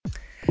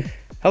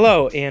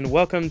Hello, and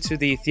welcome to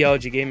the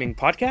Theology Gaming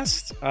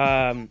Podcast.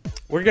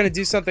 We're going to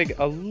do something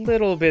a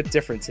little bit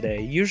different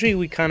today. Usually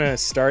we kind of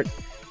start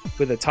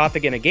with a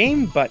topic in a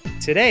game, but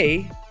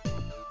today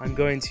I'm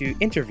going to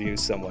interview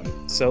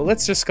someone. So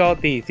let's just call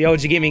it the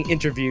Theology Gaming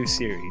Interview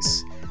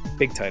Series.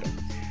 Big title.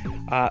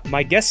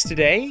 My guest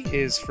today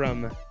is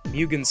from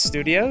Mugen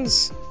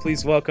Studios.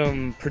 Please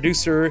welcome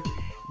producer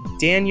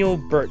Daniel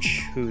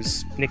Birch,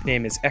 whose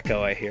nickname is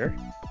Echo, I hear.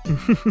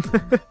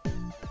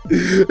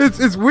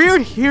 It's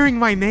weird hearing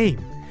my name.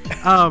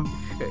 What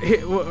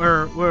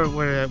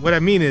I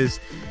mean is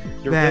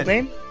Your that,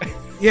 real name?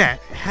 yeah,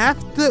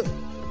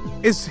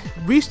 it's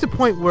reached the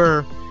point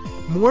where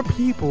more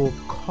people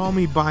call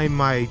me by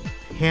my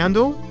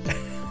handle,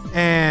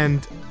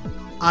 and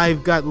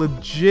I've got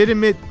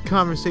legitimate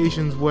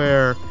conversations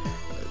where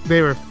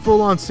they were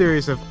full on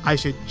serious if I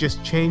should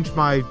just change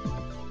my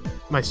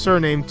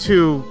surname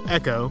to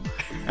Echo,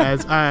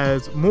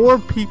 as more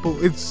people,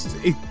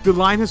 the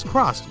line has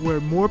crossed where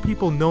more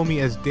people know me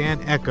as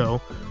Dan Echo,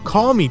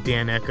 call me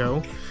Dan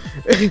Echo,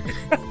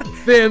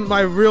 than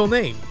my real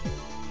name.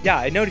 Yeah,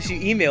 I noticed you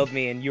emailed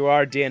me and you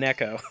are Dan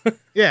Echo.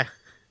 Yeah,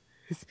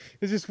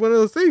 it's just one of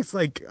those things.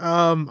 Like,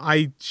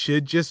 I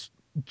should just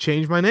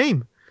change my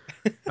name.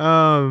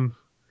 Um,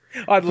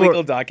 On for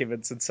legal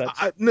documents and such.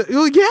 no,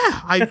 well,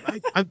 yeah,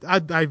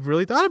 I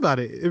really thought about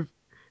it. If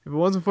it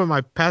wasn't for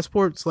my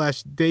passport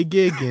 / day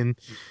gig, and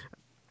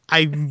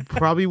I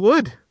probably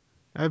would.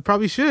 I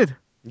probably should.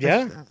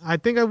 Yeah, I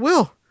think I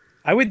will.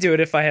 I would do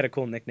it if I had a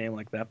cool nickname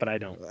like that, but I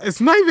don't.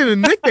 It's not even a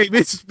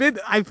nickname.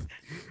 I've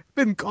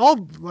been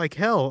called like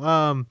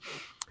hell.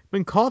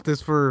 Been called this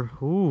for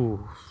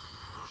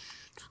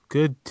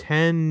good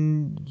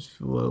 10,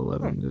 Huh.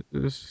 11,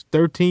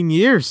 13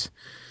 years.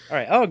 All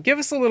right. Oh, give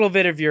us a little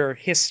bit of your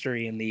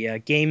history in the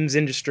games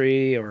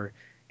industry or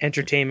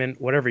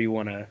entertainment, whatever you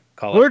want to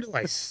call it. Where do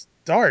I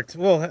start?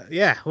 Well,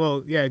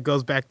 it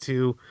goes back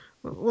to,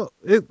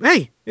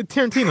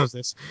 Tarantino's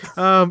this.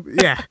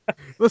 Yeah,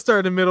 let's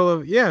start in the middle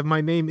of,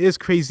 my name is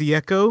Crazy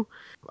Echo.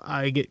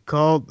 I get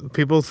called,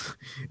 people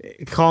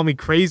call me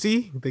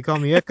crazy. They call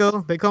me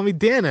Echo. They call me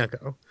Dan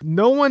Echo.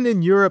 No one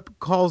in Europe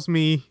calls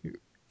me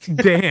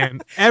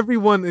Dan.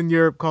 Everyone in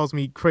Europe calls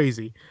me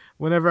crazy.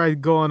 Whenever I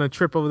go on a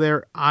trip over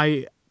there,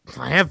 I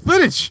have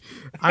footage.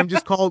 I'm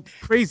just called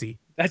crazy.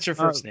 That's your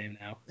Uh, first name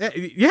now.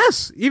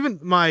 Yes, even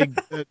my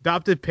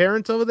adopted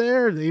parents over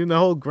there, even the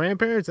whole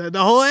grandparents,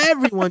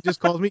 everyone just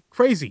calls me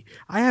crazy.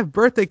 I have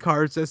birthday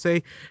cards that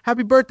say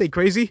 "Happy Birthday,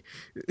 Crazy."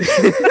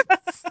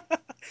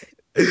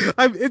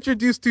 I'm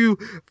introduced to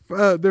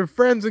their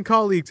friends and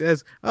colleagues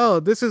as, "Oh,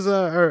 this is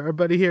our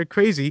buddy here,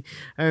 Crazy,"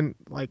 and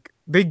like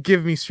they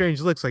give me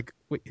strange looks, like,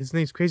 "Wait, his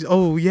name's Crazy?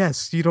 Oh,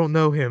 yes, you don't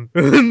know him."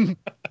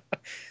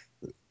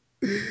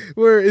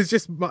 Where it's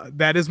just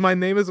that is my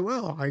name as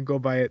well. I go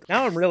by it.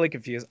 Now I'm really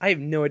confused. I have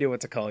no idea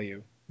what to call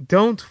you.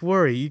 Don't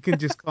worry. You can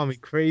just call me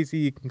Crazy.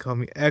 You can call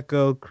me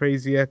Echo,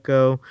 Crazy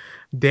Echo. Are,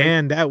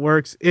 Dan, that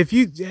works. If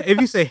you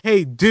say,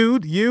 "Hey,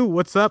 dude,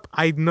 what's up?"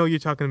 I know you're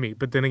talking to me.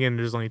 But then again,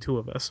 there's only two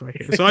of us right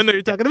here, so I know you're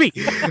yeah. talking to me.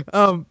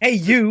 Um, Hey,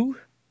 you.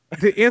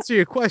 to answer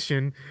your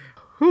question,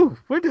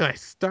 where do I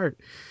start?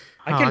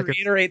 I Oh, can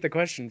reiterate the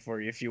question for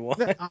you if you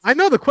want. I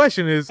know the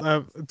question is,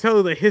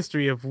 tell the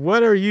history of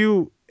what are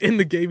you in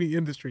the gaming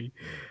industry.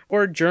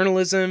 Or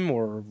journalism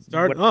or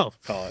Start. whatever Oh, you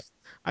call it.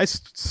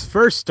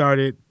 first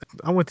started.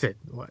 I went to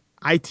what,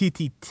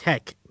 ITT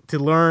Tech, to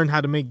learn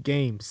how to make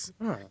games.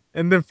 Huh.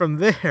 And then from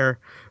there,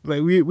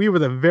 like, we were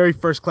the very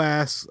first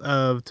class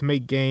of to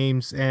make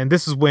games, and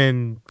this is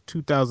when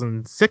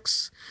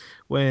 2006,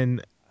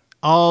 when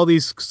all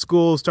these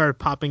schools started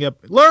popping up.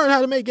 Learn how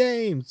to make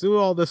games, do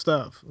all this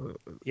stuff,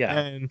 Yeah.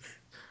 and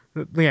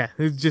yeah,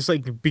 it just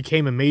like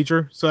became a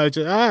major. So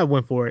I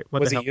went for it. What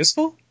the Was it hell?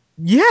 useful?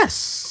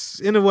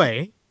 Yes, in a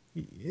way.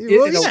 Well,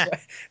 In a yeah. way,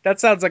 that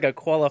sounds like a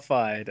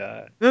qualified.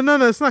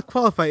 No, it's not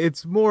qualified.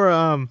 It's more,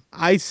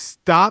 I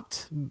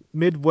stopped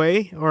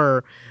midway,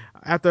 or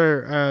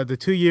after the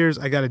 2 years.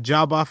 I got a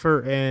job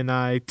offer and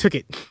I took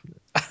it.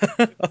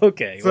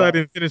 Okay, So I well,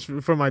 didn't finish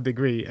for my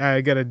degree. I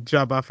got a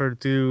job offer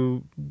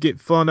to get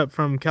flown up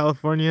from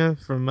California,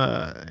 from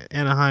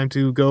Anaheim,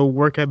 to go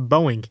work at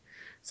Boeing.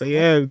 So, oh,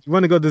 yeah, you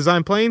want to go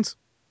design planes?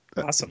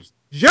 Uh, awesome.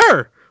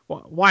 sure.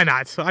 Why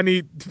not? I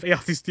need to pay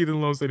off these student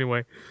loans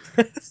anyway.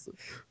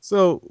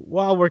 So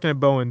while working at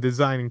Boeing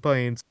designing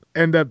planes,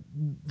 end up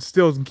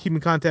still keeping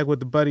contact with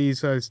the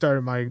buddies I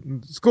started my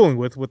schooling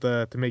with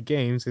to make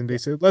games, and they Yeah.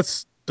 said,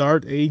 let's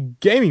start a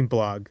gaming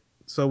blog.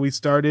 So we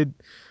started,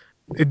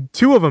 and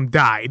two of them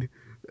died.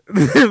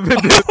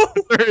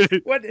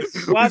 What? We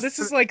Wow, this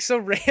is started- like so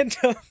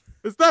random.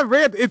 it's not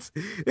random. It's.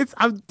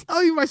 I'm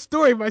telling you my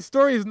story. My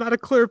story is not a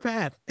clear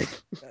path.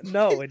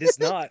 No, it is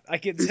not. I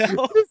can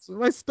tell.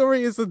 My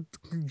story is a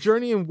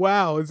journey in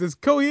WoW. It says,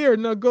 go here,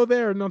 no, go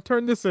there, no,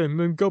 turn this in,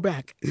 then go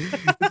back.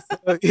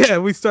 Yeah,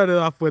 we started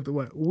off with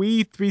what,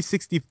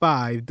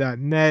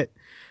 We365.net.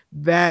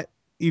 That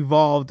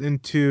evolved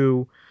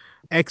into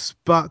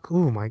Xbox.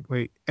 Oh my,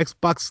 wait,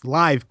 Xbox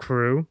Live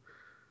Crew,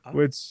 Oh,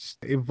 which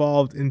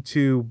evolved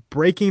into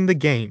Breaking the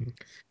Game.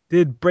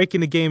 Did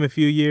Breaking the Game a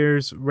few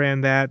years, ran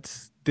that,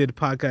 did a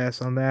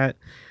podcast on that,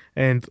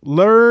 and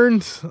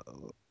learned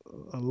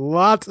a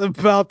lot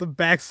about the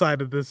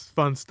backside of this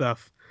fun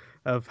stuff.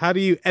 Of how do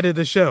you edit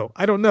a show?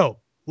 I don't know.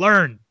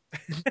 Learn.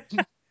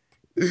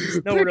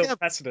 There's no Pick real up.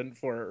 precedent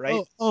for it,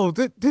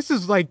 right? This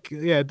is like,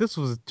 yeah, this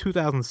was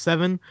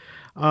 2007,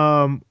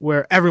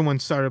 where everyone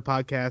started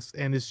podcasts,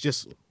 and it's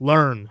just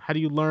learn. How do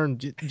you learn?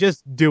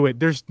 Just do it.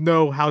 There's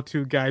no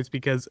how-to guides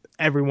because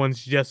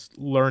everyone's just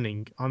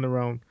learning on their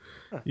own.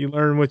 Huh. You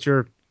learn with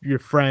your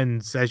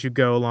friends as you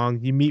go along.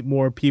 You meet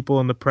more people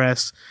in the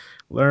press.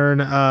 Learn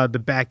the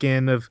back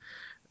end of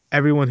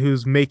everyone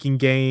who's making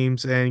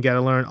games, and you got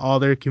to learn all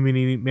their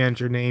community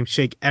manager names,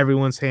 shake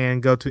everyone's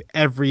hand, go to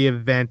every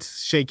event,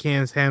 shake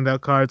hands, hand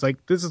out cards.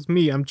 Like, this is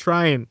me. I'm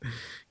trying.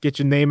 Get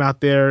your name out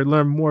there,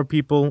 learn more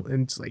people.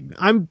 And it's like,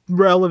 I'm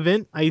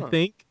relevant, I Huh.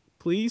 think.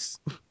 Please.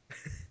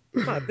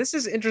 Huh. This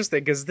is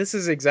interesting because this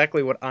is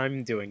exactly what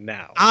I'm doing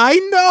now. I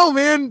know,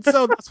 man.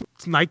 So that's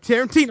like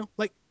Tarantino.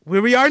 Like,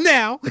 where we are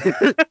now.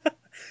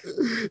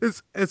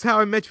 It's how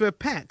I met you at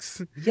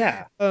PAX.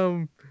 Yeah.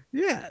 Um,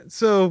 yeah.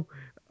 So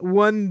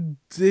one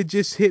it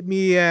just hit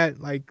me at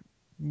like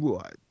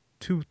what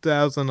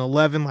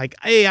 2011. Like,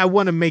 hey, I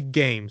want to make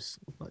games.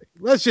 Like,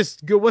 let's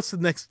just go. What's the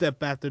next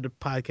step after the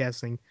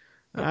podcasting?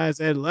 Huh. I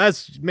said,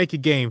 let's make a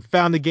game.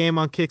 Found a game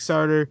on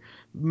Kickstarter.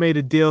 Made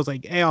a deal. It's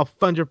like, hey, I'll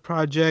fund your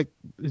project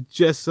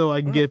just so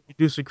I can Oh, get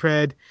producer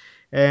cred,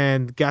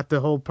 and got the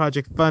whole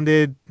project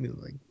funded.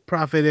 Like,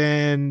 profit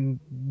and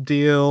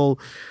deal,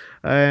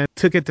 and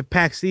took it to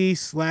PAX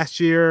East last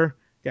year.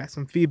 Got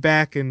some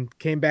feedback and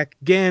came back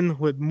again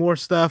with more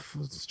stuff,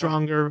 huh.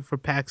 stronger for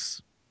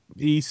PAX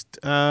East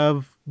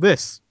of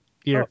this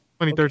year,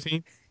 Oh, okay.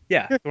 2013.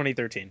 Yeah,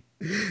 2013.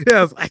 Yeah,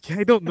 I was like,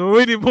 I don't know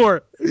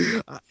anymore.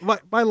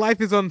 My life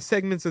is on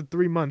segments of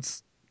 3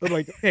 months. I'm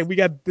like, okay, we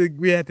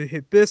had to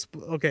hit this.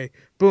 Okay,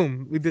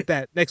 boom, we did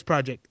that. Next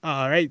project.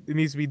 All right, it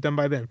needs to be done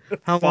by then.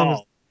 How long is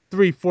Fall.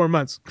 3 4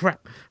 months?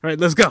 Crap. All right,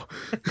 let's go.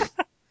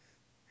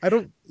 I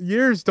don't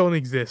years don't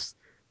exist.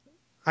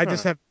 I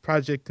just Huh. have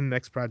project to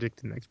next project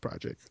to next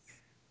project.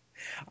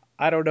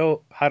 I don't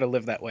know how to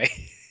live that way.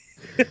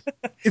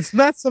 It's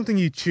not something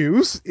you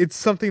choose. It's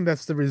something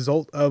that's the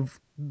result of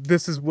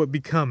this is what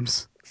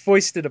becomes.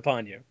 Foisted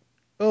upon you.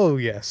 Oh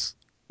yes.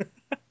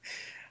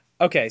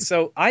 Okay,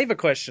 so I have a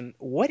question.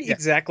 What Yes.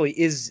 exactly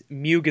is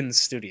Mugen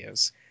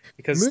Studios?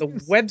 Because the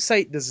Moons.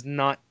 website does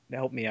not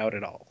help me out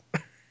at all.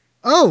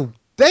 Oh,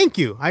 thank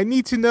you. I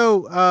need to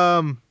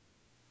know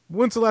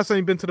when's the last time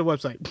you've been to the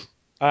website?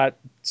 Uh,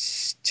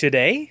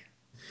 Today,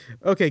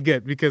 Okay,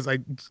 good, because I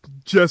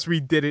just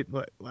redid it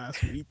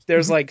last week.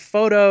 there's like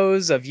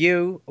photos of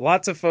you,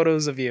 lots of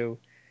photos of you,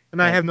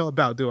 And I and have no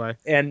about, do I?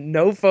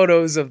 no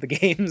photos of the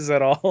games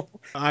at all.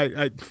 I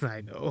know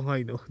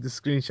the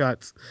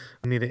screenshots.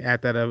 I need to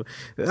add that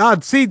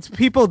up. See,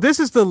 people, this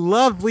is the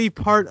lovely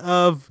part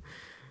of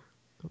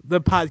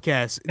the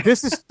podcast.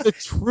 This is the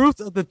truth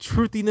of the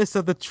truthiness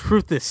of the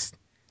truthist.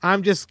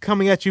 I'm just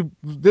coming at you.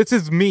 This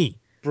is me.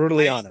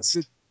 Brutally I honest.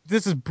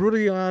 this is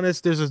brutally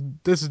honest. This is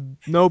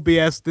no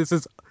BS.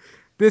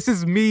 This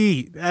is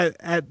me at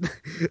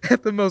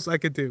at the most I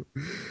could do.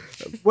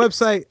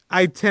 Website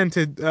I tend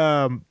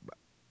to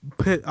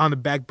put on the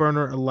back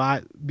burner a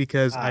lot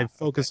because I Ah, okay.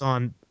 focus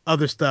on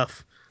other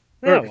stuff.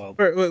 Yeah, well,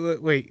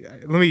 Wait,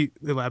 let me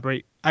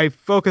elaborate. I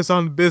focus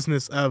on the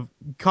business of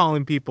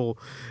calling people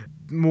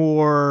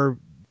more,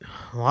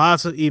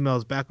 lots of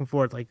emails back and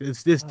forth, like,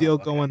 is this oh, deal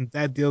okay. going,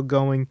 that deal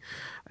going,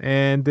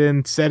 and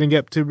then setting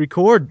up to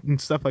record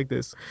and stuff like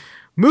this.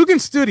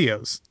 Mugen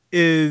Studios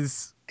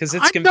is, Because I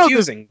it's know this.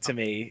 confusing to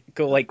me.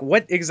 Like,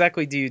 what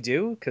exactly do you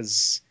do?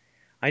 Because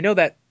I know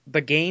that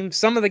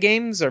some of the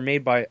games are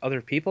made by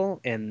other people,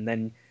 and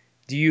then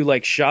do you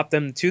like shop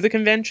them to the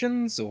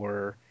conventions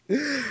or?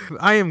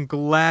 I am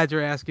glad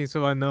you're asking,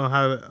 so I know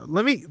how to.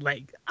 Let me,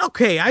 like,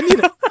 okay, I need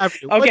to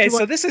elaborate. What Okay, do I?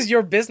 so this is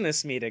your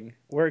business meeting.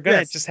 We're gonna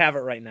Yes, just have it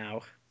right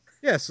now.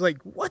 yes. Like,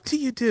 what do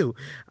you do?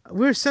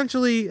 We're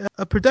essentially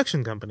a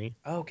production company,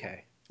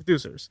 Okay.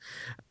 producers,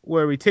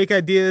 where we take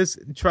ideas,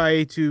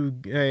 try to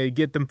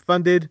get them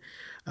funded,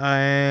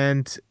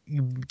 and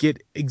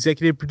get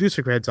executive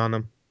producer creds on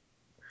them.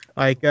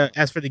 Like, Oh,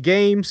 as for the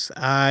games,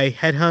 I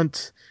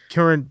headhunt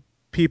current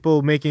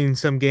people making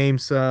some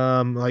games,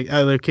 like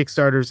other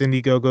Kickstarters,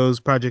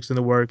 Indiegogos, projects in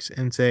the works,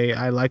 and say,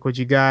 I like what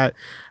you got.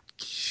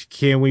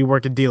 Can we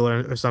work a deal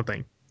or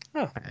something?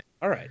 oh,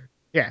 all right.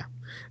 Yeah.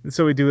 And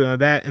so we do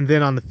that. And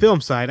then on the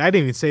film side, I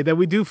didn't even say that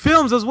we do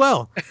films as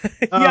well.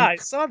 Yeah, Um, I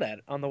saw that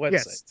on the website.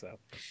 yes. So,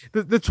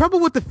 The trouble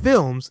with the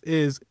films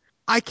is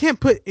I can't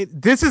put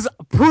it. This is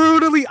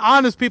brutally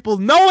honest, people.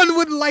 No one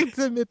would like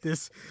to admit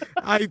this.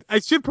 I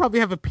should probably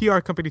have a PR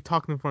company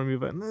talking for me,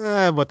 but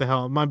what the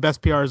hell? My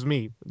best PR is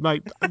me.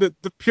 Like, the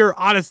pure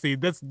honesty.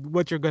 That's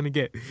what you're gonna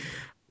get.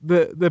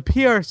 The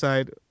PR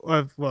side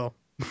of, well,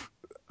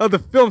 of the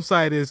film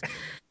side is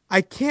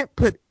I can't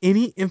put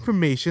any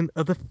information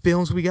of the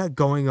films we got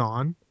going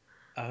on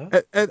oh,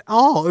 at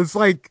all. It's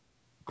like,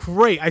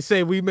 great. I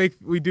say we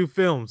do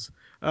films.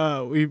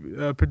 We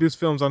produce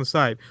films on the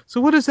side. So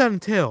what does that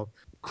entail?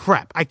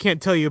 crap, I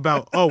can't tell you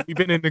about, oh, we've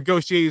been in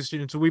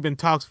negotiations, we've been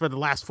talks for the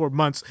last 4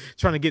 months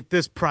trying to get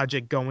this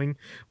project going.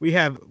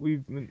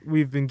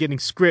 We've been getting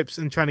scripts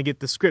and trying to get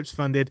the scripts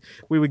funded.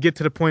 We would get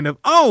to the point of,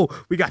 oh,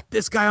 we got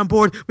this guy on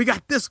board, we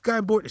got this guy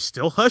on board. It's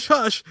still hush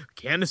hush.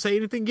 Can't say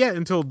anything yet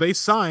until they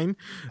sign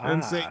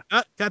and say,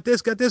 Ah, got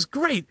this,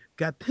 great.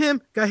 Got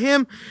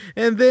him,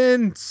 and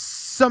then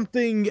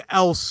something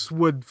else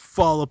would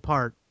fall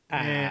apart.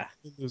 And ah.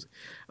 it was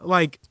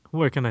like,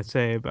 what can I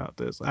say about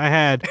this? I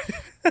had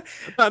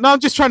no, I'm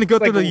just trying to go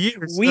through Like the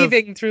years of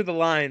weaving through the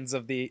lines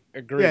of the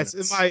yes.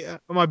 And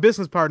agreements. my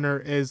business partner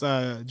is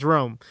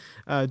Jerome.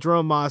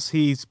 Jerome Moss.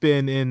 He's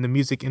been in the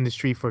music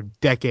industry for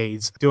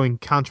decades, doing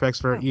contracts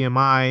for Huh.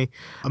 EMI.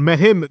 I met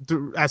him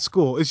at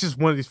school. It's just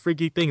one of these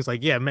freaky things.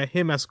 Like, yeah, I met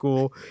him at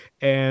school,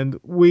 and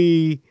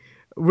we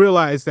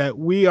realized that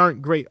we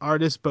aren't great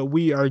artists, but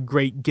we are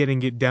great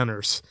getting it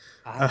downers.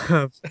 Ah,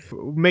 Uh,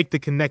 make the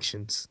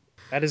connections.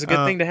 that is a good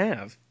Uh, thing to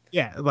have.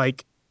 yeah,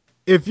 like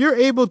if you're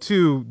able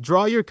to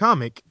draw your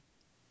comic,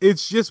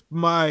 it's just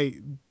my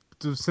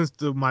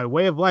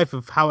way of life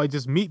of how I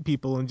just meet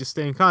people and just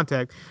stay in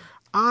contact.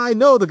 I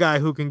know the guy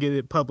who can get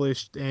it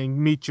published and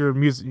meet your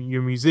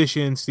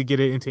musicians to get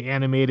it into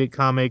animated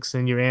comics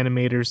and your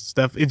animators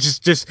stuff. It's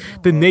just the Oh,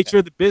 okay. nature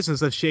of the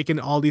business of shaking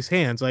all these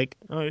hands. Like,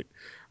 all right,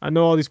 I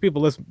know all these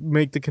people. Let's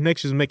make the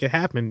connections, make it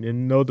happen,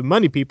 and know the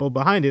money people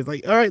behind it.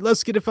 Like, all right,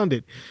 let's get it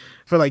funded.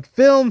 For like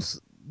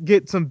films,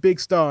 get some big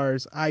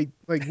stars. I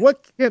like,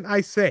 what can I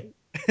say?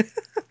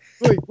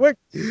 Like what?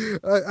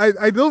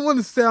 I don't want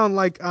to sound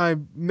like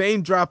I'm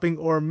name dropping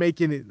or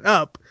making it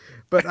up,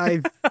 but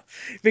I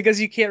Because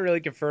you can't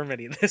really confirm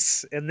any of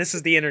this, and this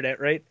is the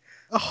internet, right?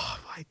 oh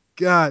my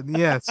god,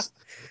 yes.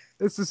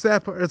 It's the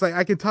sad part. It's like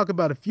I can talk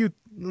about a few.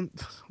 Oh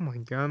my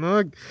god,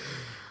 no,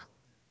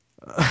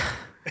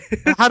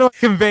 how do I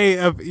convey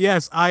of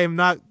yes? I am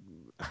not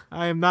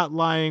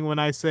lying when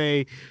I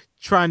say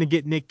trying to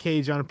get Nick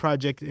Cage on a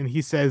project and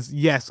he says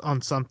yes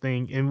on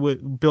something and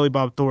with Billy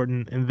Bob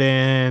Thornton and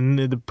then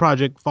the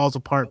project falls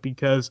apart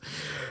because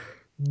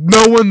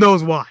no one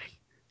knows why.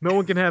 No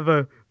one can have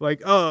a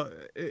like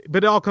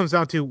but it all comes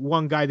down to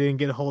one guy didn't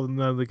get a hold of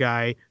another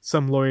guy,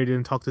 some lawyer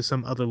didn't talk to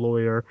some other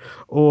lawyer,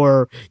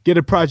 or get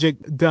a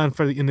project done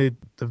for the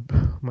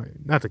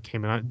not the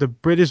Cayman, the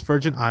British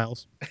Virgin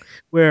Isles,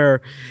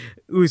 where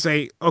we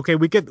say, okay,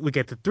 we get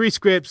the three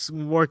scripts,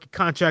 work a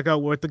contract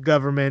out with the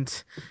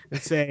government, and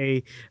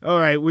say, all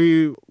right,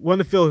 we want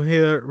to film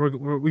here,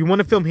 we want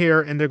to film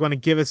here, and they're going to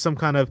give us some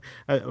kind of,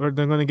 or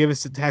they're going to give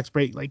us a tax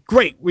break. Like,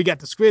 great, we got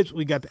the scripts,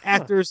 we got the Huh.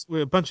 actors,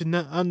 we're a bunch of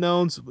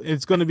unknowns.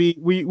 It's going to be,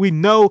 we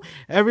know,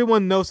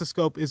 everyone knows the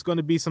scope. It's going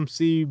to be some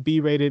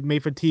CB rated,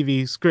 made for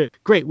TV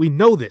script. Great, we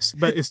know this,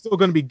 but it's still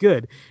going to be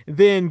good. And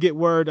then get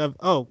word of,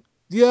 oh,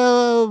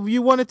 yeah,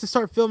 you wanted to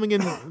start filming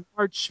in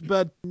March,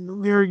 but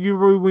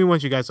we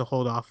want you guys to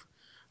hold off.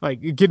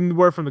 Like getting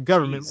word from the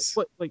government.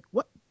 Like Jeez.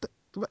 what?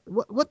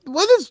 Like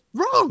what is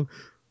wrong?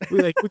 We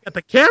got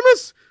the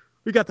cameras,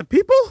 we got the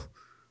people,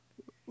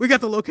 we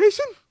got the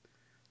location,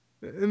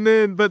 and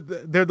then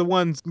but they're the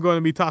ones going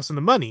to be tossing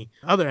the money.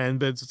 Other end,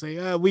 but it's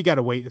say we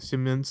gotta wait a few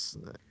minutes.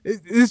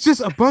 It's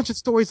just a bunch of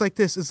stories like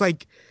this. It's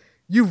like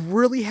you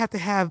really have to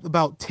have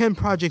about 10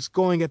 projects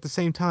going at the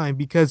same time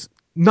because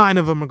nine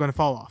of them are going to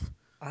fall off.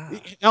 Ah.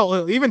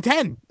 Oh, even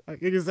 10, I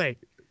can say.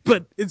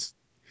 But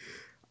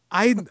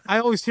I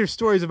always hear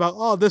stories about,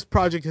 oh, this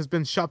project has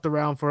been shopped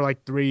around for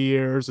like 3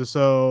 years or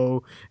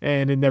so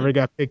and it Hmm. never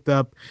got picked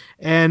up.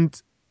 And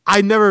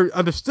I never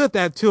understood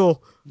that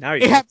till Now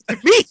you it do.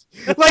 happened to me.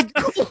 Like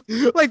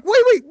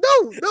wait,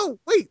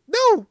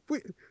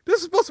 wait, this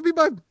is supposed to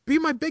be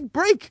my big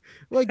break.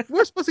 Like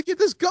we're supposed to get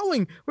this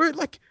going. We're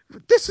like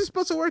this is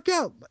supposed to work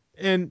out.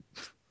 And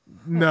Huh.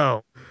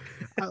 no,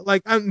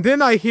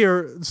 then I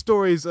hear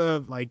stories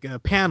of like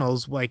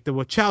panels like the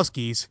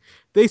Wachowskis.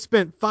 They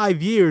spent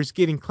 5 years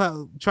getting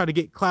try to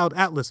get Cloud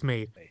Atlas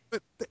made,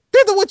 but they're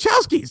the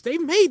Wachowskis. They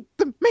made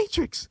the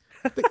Matrix.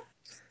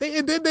 They,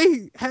 and then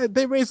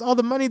they raised all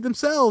the money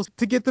themselves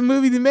to get the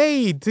movie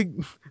made.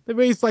 They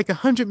raised like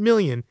 100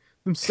 million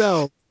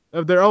themselves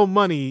of their own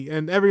money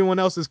and everyone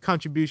else's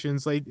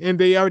contributions. Like, and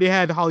they already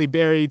had Holly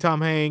Berry, Tom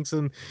Hanks,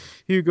 and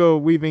Hugo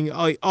Weaving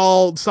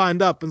all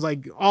signed up and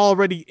like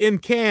already in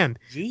can,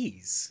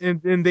 Jeez.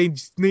 and they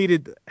just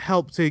needed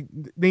help to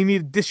they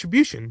needed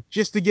distribution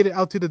just to get it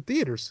out to the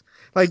theaters.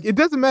 Like it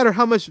doesn't matter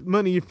how much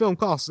money your film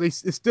costs,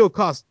 it still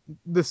costs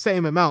the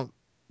same amount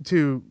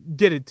to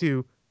get it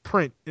to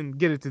print and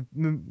get it to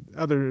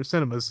other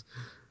cinemas.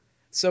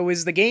 So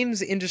is the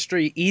games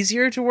industry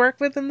easier to work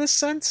with in this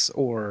sense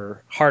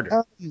or harder?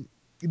 um,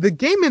 the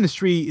game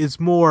industry is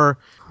more,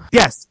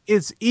 yes,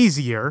 it's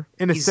easier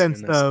in a Easier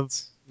sense in this of,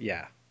 sense.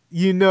 Yeah.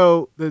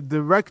 the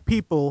direct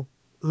people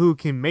who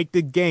can make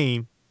the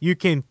game you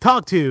can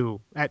talk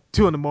to at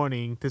 2 in the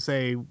morning to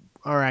say,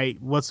 all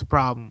right, what's the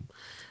problem?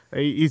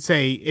 You'd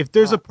say, if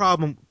there's a Ah.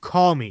 problem,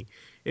 call me.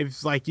 If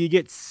it's like you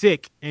get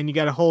sick and you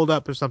got to hold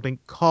up or something,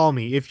 call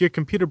me. If your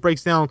computer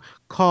breaks down,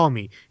 call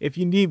me. If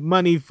you need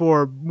money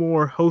for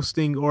more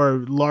hosting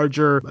or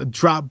larger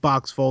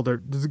Dropbox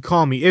folder, just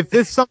call me. If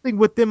there's something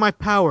within my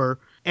power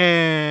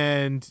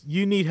and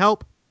you need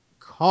help,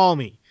 call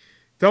me.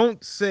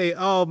 Don't say,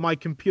 "Oh, my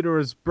computer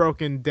is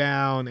broken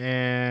down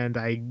and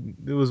I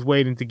was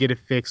waiting to get it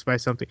fixed by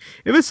something."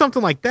 If it's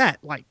something like that,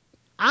 like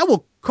I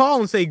will call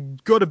and say,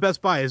 "Go to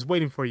Best Buy is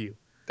waiting for you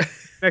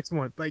next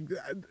month." Like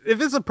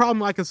if it's a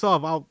problem I can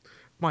solve, I'll.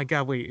 My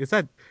God, wait, is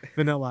that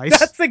Vanilla Ice?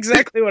 That's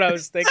exactly what I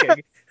was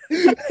thinking.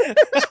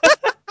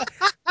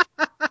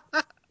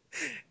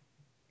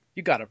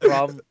 You got a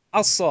problem?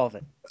 I'll solve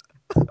it.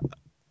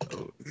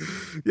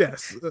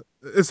 Yes,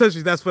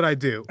 essentially that's what I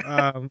do.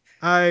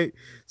 I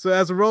so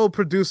as a role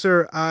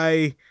producer,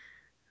 I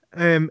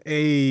am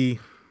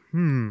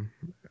hmm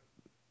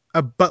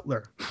a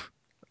butler.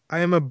 I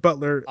am a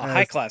butler A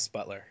high as class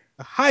butler.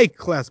 a high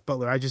class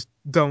butler. I just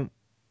don't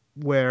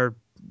wear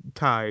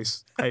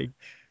ties. I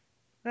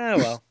Ah,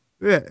 well,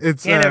 yeah,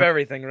 can't have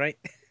everything, right?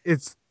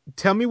 it's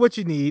tell me what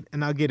you need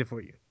and I'll get it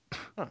for you.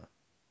 Huh.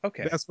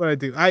 Okay. That's what I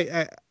do.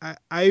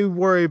 I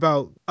worry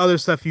about other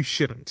stuff you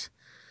shouldn't.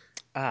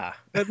 Ah.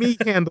 Let me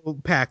handle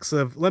packs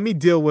of. Let me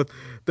deal with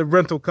the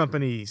rental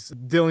companies,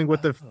 dealing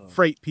with the Oh.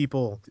 freight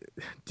people,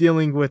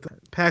 dealing with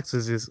PAX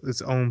is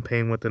its own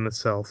pain within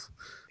itself.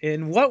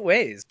 In what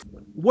ways?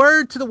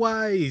 Word to the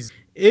wise,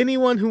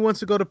 anyone who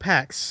wants to go to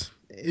PAX,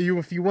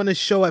 if you want to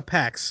show at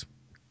PAX,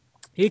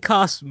 it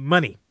costs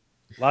money.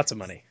 Lots of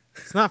money.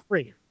 It's not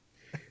free.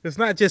 It's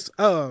not just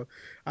oh,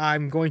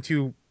 I'm going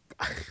to.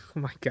 Oh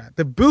my god,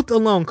 the booth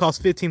alone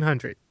costs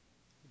 1,500.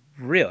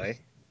 Really?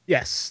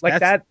 Yes, Like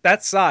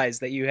that size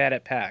that you had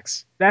at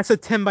PAX. that's a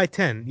 10 by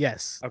 10.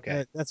 Yes,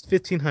 Okay. that's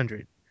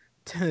 1,500.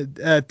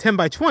 10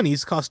 by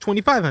 20s cost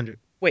 2,500.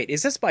 Wait,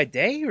 is this by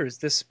day or is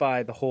this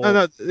by the No, whole?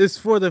 no, it's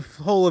for the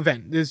whole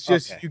event. It's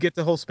just Okay. you get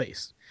the whole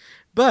space.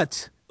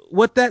 But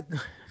what that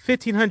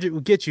 1,500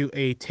 will get you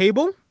a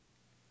table,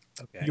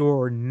 Okay.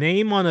 your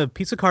name on a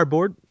piece of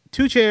cardboard,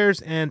 two chairs,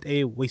 and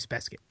a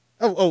wastebasket.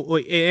 Oh,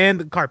 wait,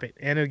 and carpet,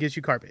 and it'll get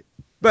you carpet.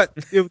 But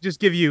it'll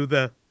just give you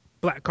the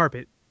black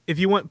carpet. If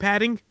you want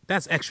padding,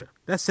 that's extra.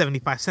 That's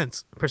 75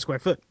 cents per square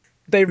foot.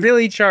 They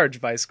really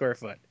charge by square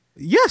foot.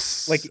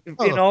 Yes. Like in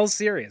Oh, all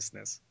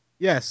seriousness.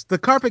 yes. The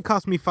carpet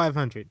cost me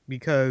 500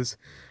 because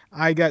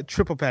I got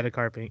triple padded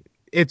carpet.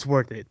 It's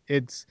worth it.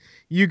 It's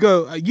you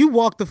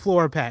walk the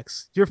floor of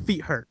PAX, your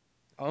feet hurt.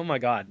 Oh my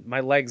god,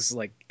 my legs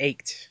like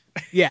ached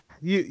Yeah,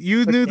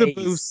 you for knew the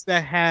booths days.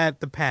 that had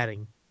the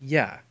padding.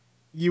 Yeah.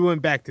 You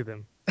went back to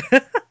them.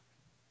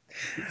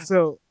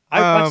 So,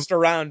 I watched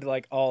around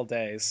like all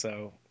day,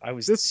 so I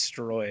was this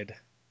destroyed.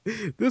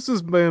 this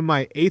was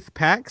my eighth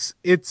PAX.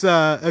 It's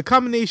a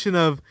combination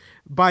of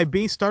by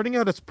being starting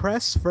out as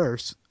press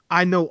first.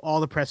 I know all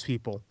the press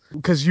people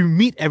because you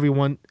meet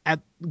everyone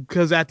at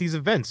these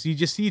events you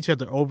just see each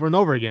other over and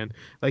over again.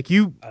 Like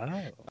you,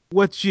 Oh.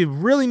 what you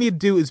really need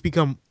to do is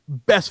become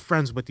best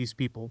friends with these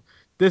people.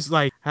 This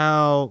like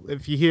how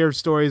if you hear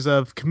stories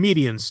of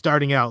comedians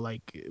starting out,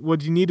 like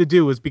what you need to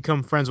do is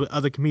become friends with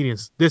other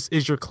comedians. This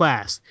is your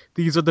class.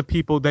 These are the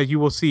people that you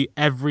will see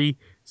every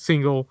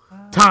single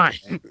time.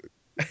 Okay.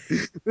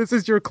 This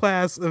is your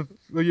class of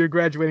your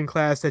graduating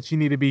class that you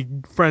need to be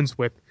friends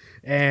with,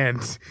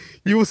 and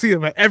you will see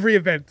them at every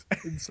event.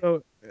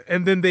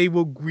 And then they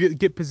will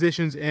get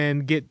positions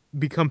and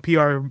become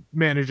PR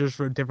managers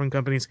for different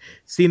companies.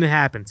 Seen it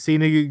happen.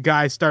 Seen a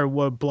guy start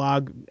what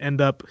blog,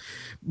 end up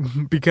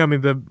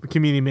becoming the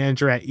community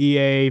manager at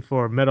EA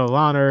for Medal of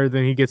Honor.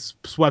 Then he gets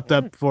swept Mm.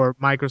 up for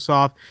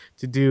Microsoft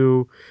to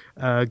do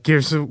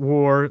Gears of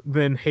War,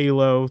 then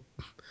Halo,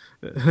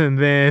 and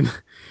then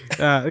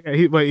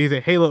he's a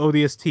Halo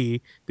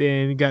ODST.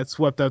 Then he got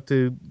swept up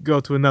to go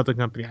to another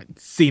company. I've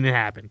seen it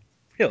happen.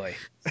 Really?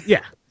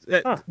 Yeah,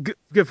 Huh.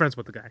 good friends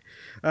with the guy.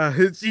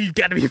 You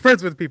got to be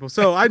friends with people.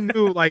 So I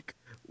knew like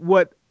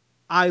what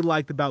I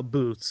liked about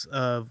booths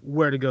of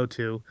where to go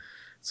to.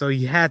 So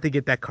you had to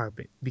get that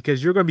carpet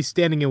because you're going to be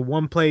standing in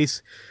one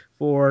place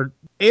for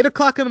 8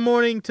 o'clock in the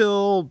morning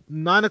till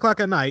 9 o'clock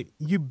at night.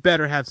 You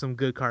better have some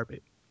good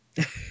carpet.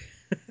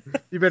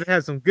 You better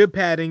have some good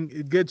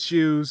padding, good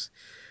shoes,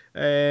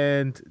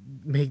 and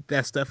make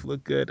that stuff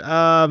look good.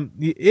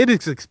 It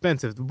is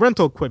expensive. The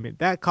rental equipment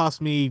that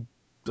cost me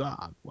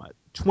what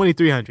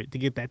 2,300 to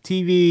get that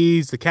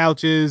TVs, the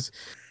couches,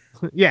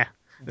 yeah,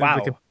 the Wow.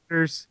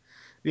 computers.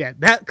 Yeah,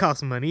 that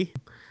costs money.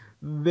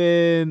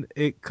 Then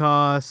it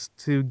costs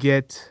to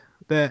get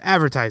the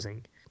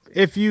advertising.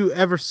 If you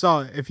ever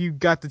saw it, if you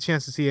got the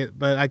chance to see it,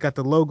 but I got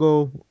the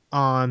logo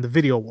on the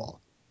video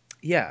wall.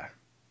 Yeah,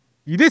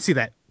 You did see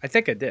that. I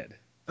think I did.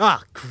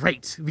 Ah,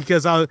 great.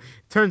 Because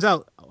turns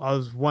out I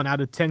was one out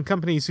of 10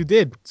 companies who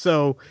did.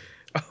 So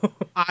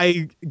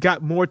I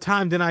got more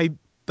time than I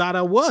thought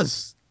I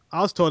was.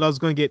 I was told I was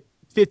going to get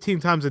 15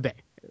 times a day.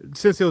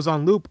 Since it was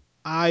on loop,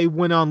 I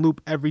went on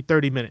loop every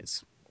 30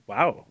 minutes.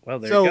 Wow. Well,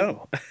 there you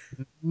So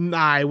go.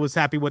 I was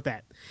happy with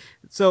that.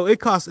 So it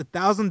cost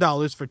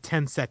 $1,000 for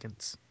 10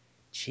 seconds.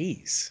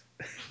 Jeez.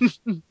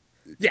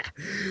 Yeah,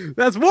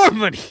 that's more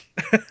money.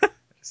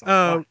 It's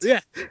a lot. Yeah,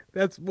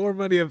 that's more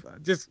money of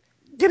just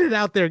get it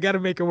out there. Got to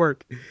make it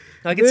work.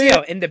 I can see Then,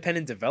 how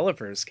independent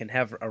developers can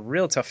have a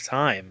real tough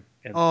time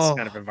in this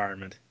kind of oh,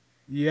 environment.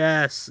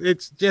 yes,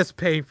 it's just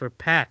paying for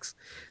packs.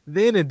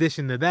 Then, in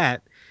addition to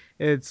that,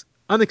 it's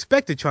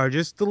unexpected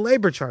charges, the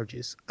labor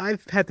charges.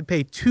 I've had to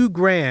pay 2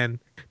 grand.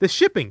 The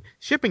shipping,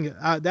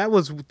 that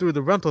was through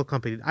the rental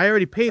company. I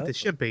already paid Oh, the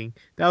shipping.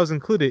 That was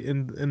included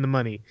in the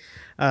money,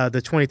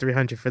 the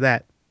 2,300 for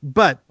that.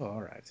 But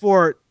all right.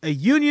 for a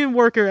union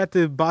worker at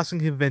the Boston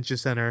Convention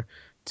Center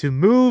to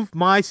move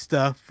my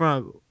stuff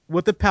from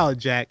with the pallet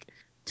jack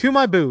to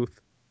my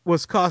booth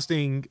was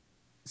costing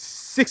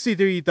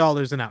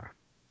 $63 an hour.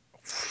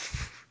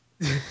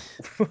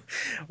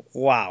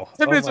 Wow.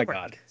 10 Oh minutes my of work.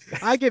 God.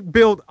 I get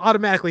billed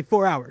automatically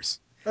 4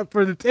 hours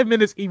for the 10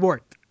 minutes he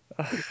worked.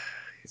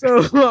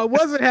 So I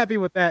wasn't happy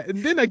with that.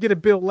 And then I get a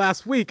bill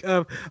last week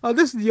of, oh,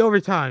 this is the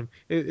overtime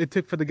it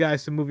took for the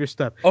guys to move your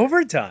stuff.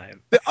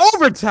 Overtime. The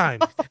overtime.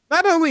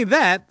 Not only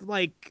that,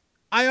 like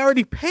I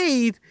already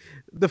paid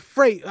the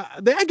freight.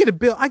 Then I get a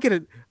bill.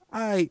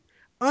 I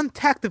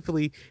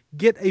untactfully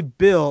get a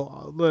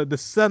bill the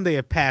Sunday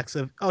of PAX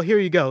of, oh, here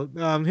you go.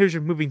 Here's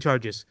your moving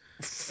charges.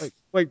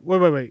 Like,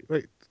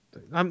 wait.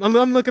 I'm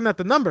looking at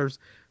the numbers.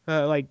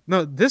 Like,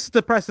 no, this is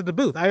the price of the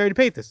booth. I already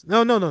paid this.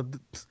 No.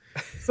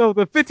 So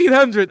the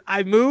 1,500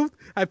 I moved,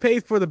 I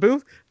paid for the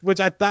booth, which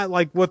I thought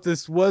like what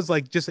this was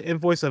like just an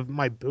invoice of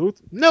my booth.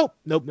 Nope.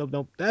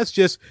 That's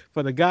just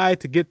for the guy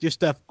to get your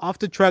stuff off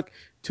the truck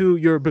to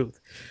your booth.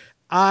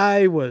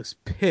 I was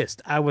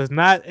pissed. I was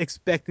not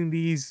expecting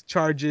these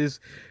charges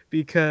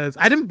because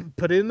I didn't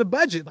put it in the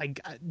budget. Like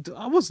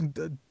I wasn't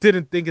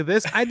didn't think of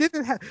this. I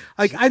didn't have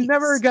like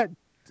Jeez.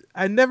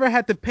 I never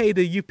had to pay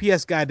the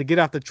UPS guy to get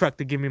off the truck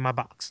to give me my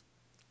box.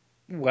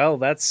 Well,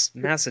 that's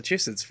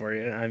Massachusetts for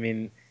you. I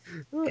mean,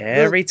 The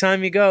every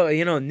time you go,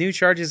 new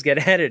charges get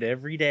added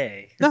every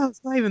day. No,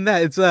 it's not even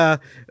that. It's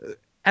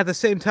at the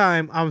same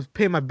time I was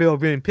paying my bill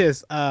being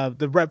pissed.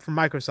 The rep from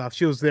Microsoft,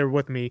 she was there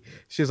with me.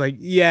 She was like,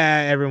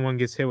 "Yeah, everyone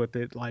gets hit with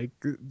it. Like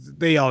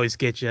they always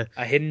get you."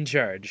 A hidden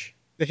charge.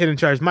 The hidden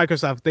charge.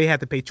 Microsoft, they had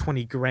to pay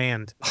 20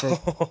 grand for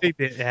what they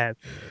did have.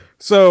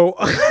 So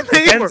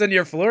they Depends were, on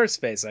your floor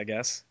space, I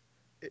guess.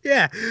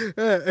 yeah.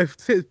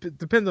 It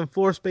depends on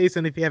floor space,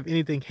 and if you have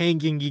anything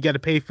hanging, you got to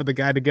pay for the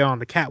guy to go on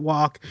the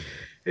catwalk.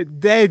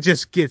 That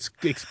just gets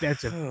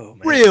expensive Oh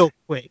man. real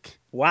quick.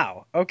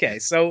 Wow. Okay,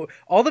 so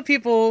all the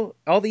people,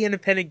 all the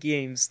independent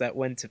games that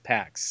went to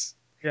PAX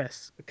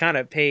Yes. kind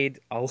of paid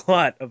a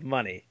lot of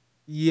money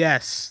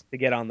Yes. to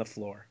get on the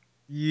floor.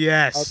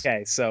 Yes.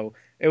 Okay, so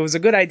it was a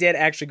good idea to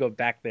actually go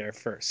back there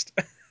first.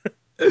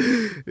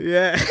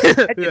 Yeah.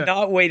 I did Yeah.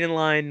 not wait in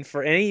line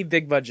for any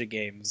big budget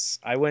games.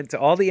 I went to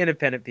all the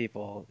independent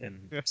people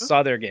and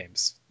saw their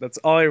games. That's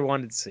all I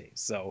wanted to see.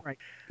 So, Right.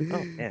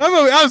 oh man.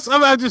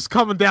 I'm just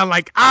coming down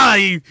like,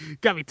 you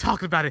got me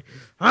talking about it.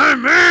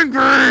 I'm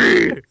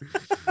angry.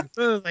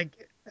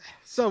 Like,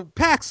 so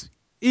PAX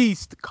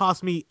East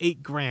cost me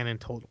 8 grand in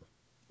total.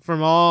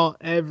 From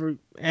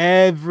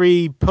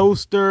every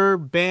poster,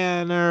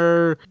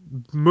 banner,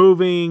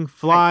 moving,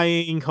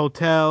 flying,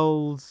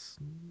 hotels.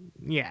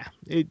 Yeah,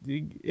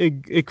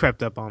 it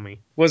crept up on me.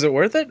 Was it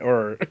worth it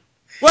or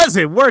Was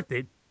it worth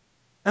it?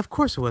 Of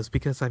course it was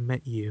because I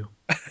met you.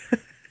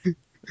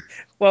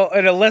 well,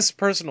 in a less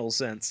personal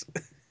sense?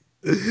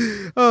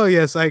 Oh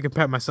yes, I can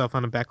pat myself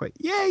on the back like,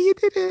 yeah, you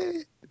did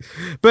it.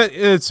 But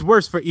it's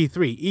worse for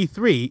E3.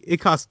 E3 it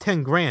costs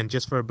 10 grand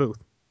just for a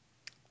booth.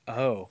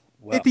 Oh,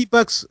 well.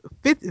 $50.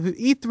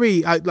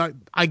 E3.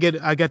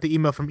 I got the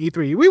email from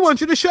E3. We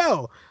want you to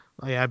show.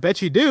 Oh, yeah, I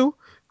bet you do.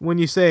 When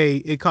you say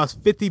it costs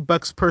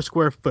 $50 per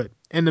square foot,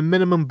 and the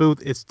minimum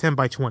booth is 10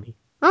 by 20.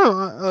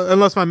 Oh,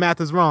 unless my math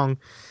is wrong,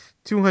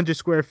 200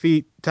 square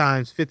feet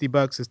times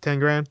 $50 is 10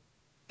 grand.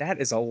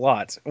 That is a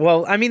lot.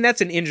 Well, I mean that's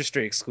an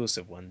industry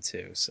exclusive one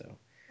too, so.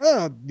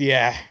 Oh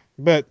yeah,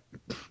 but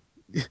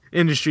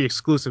industry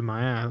exclusive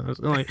my ass.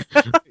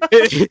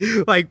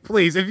 Like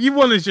please, if you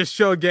want to just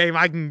show a game,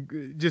 I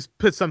can just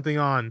put something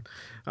on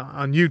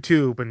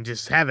YouTube and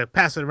just have it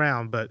pass it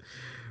around. But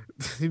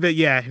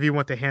yeah, if you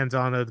want the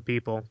hands-on of the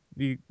people,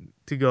 you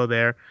to go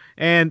there.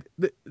 And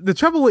the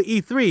trouble with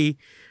E3,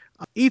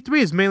 E3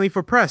 is mainly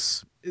for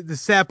press. The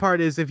sad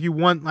part is if you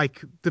want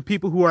like the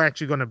people who are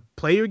actually going to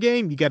play your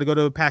game, you got to go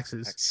to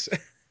PAXs. That's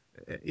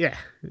Yeah,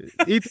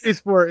 E3 is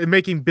for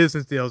making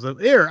business deals. Of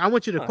here, I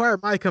want you to huh. acquire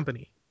my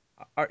company.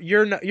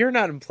 You're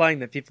not implying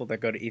that people that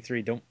go to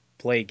E3 don't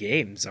play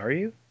games, are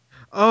you?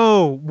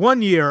 Oh,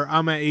 1 year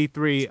I'm at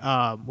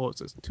E3. What was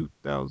this?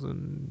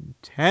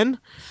 2010.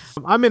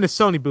 I'm in a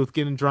Sony booth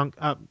getting drunk.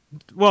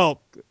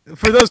 Well,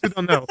 for those who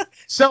don't know,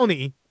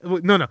 Sony.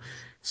 No.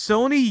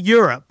 Sony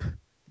Europe.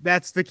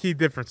 That's the key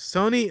difference.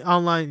 Sony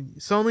online,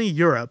 Sony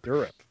Europe.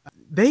 Europe.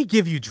 They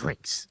give you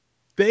drinks.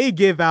 They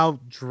give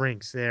out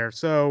drinks there.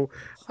 So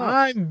Huh.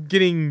 I'm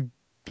getting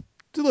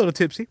a little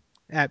tipsy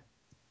at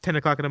 10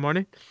 o'clock in the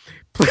morning,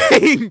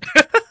 playing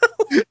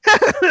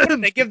What do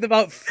they give them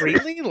out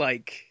freely?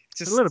 Like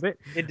a little just bit.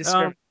 Um,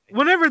 indiscriminately.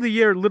 whenever the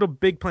year Little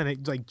Big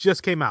Planet like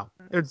just came out.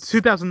 It's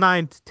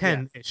 2009 to Yeah.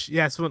 10 ish.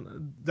 Yeah,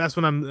 that's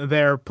when I'm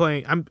there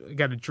playing.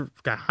 Got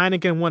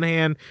Heineken in one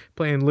hand,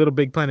 playing Little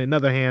Big Planet in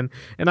another hand,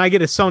 and I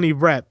get a Sony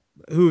rep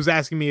who's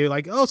asking me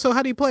like, "Oh, so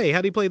how do you play?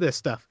 How do you play this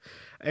stuff?"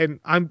 And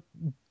I'm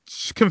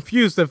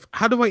confused of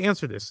how do I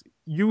answer this.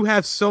 You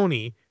have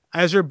Sony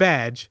as your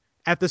badge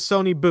at the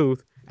Sony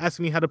booth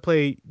asking me how to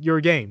play your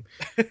game,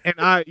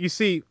 and you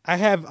see, I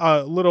have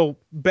a little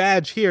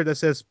badge here that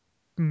says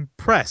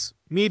press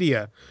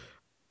media.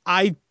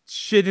 I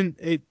shouldn't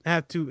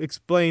have to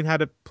explain how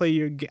to play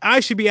your game. I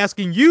should be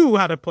asking you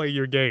how to play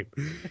your game.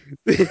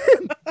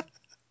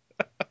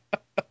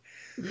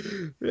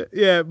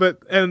 Yeah, but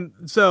and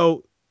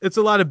so it's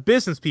a lot of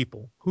business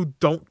people who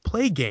don't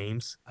play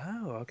games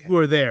Oh, okay. who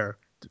are there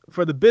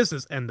for the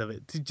business end of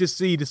it to just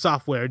see the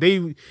software.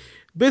 The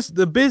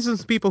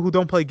business people who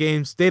don't play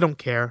games, they don't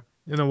care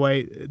in a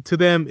way. To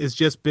them, it's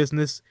just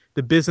business,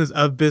 the business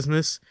of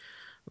business.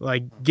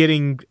 Like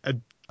getting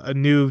a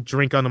new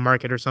drink on the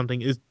market or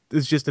something is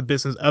just a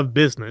business of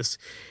business.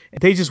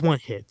 They just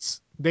want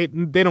hits. They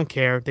don't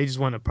care. They just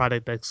want a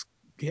product that's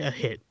a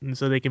hit, and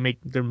so they can make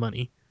their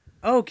money.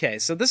 Okay,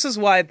 so this is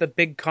why the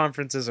big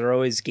conferences are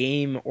always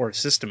game or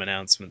system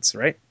announcements,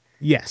 right?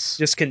 Yes,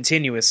 Just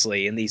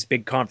continuously in these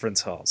big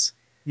conference halls.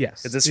 Is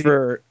yes. this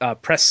for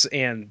press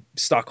and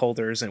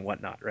stockholders and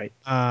whatnot, right?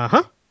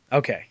 Uh-huh.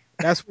 Okay.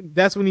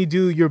 That's when you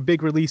do your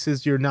big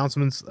releases, your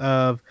announcements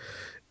of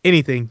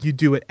anything. You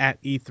do it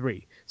at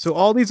E3. So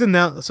all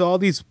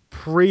these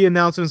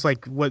pre-announcements,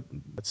 like what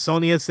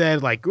Sony has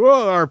said, like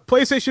oh, our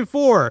PlayStation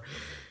 4.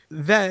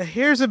 That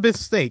here's a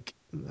mistake.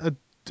 A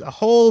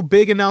whole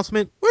big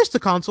announcement. Where's the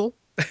console?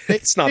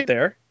 It's not They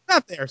there.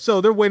 not there.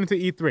 So they're waiting to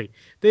E3.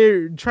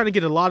 They're trying to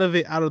get a lot of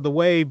it out of the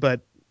way,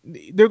 but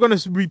they're going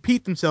to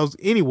repeat themselves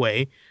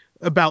anyway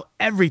about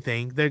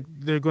everything.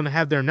 They're going to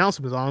have their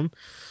announcements on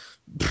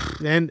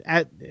and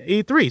at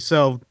E3.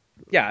 So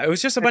Yeah, it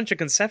was just a bunch of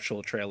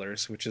conceptual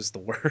trailers, which is the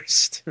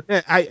worst.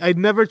 I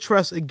never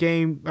trust a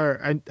game,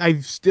 or I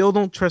still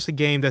don't trust a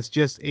game that's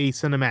just a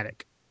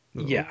cinematic.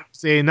 Yeah.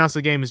 Say announce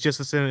the game is just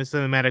a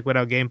cinematic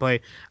without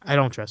gameplay. I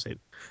don't trust it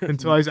I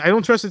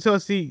don't trust it until I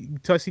see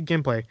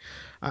gameplay.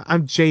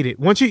 I'm jaded.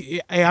 Once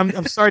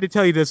I'm sorry to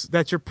tell you this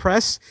that your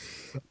press,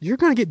 you're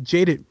gonna get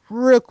jaded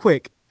real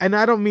quick. And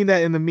I don't mean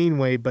that in the mean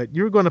way, but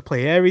you're going to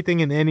play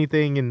everything and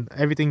anything and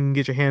everything you can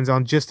get your hands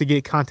on just to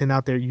get content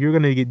out there. You're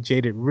going to get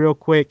jaded real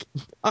quick.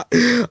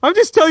 I'm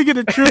just telling you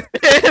the truth,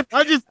 man.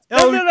 I'm just No,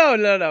 telling no, no,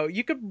 no, no.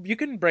 You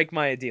can break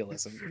my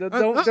idealism. I,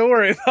 Don't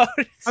worry about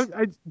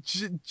it.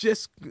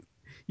 just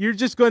you're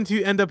just going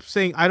to end up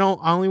saying I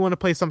only want to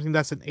play something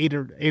that's an eight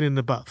or eight and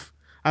above.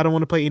 I don't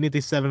want to play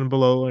anything seven and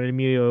below or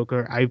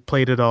mediocre. I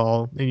played it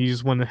all, and you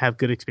just want to have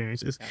good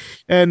experiences. Yeah.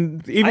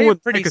 And I even have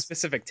with pretty Microsoft,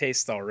 specific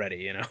tastes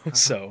already,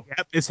 so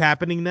yep, it's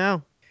happening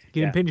now.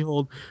 Getting yeah.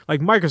 pinhole like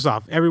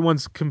Microsoft.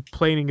 Everyone's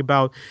complaining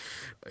about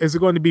is it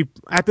going to be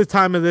at the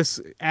time of this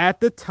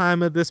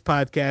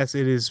podcast,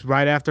 it is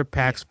right after Yeah.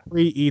 PAX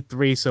pre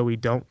E3, so we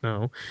don't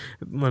know.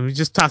 Let me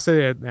just toss it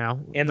in now.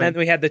 And then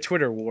we had the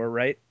Twitter war,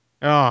 right?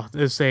 Oh,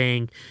 they're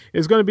saying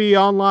it's going to be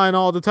online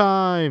all the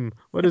time.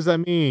 What does that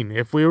mean?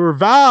 If we were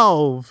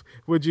Valve,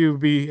 would you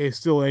be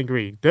still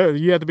angry?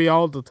 You have to be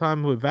all the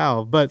time with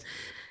Valve. But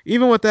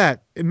even with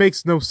that, it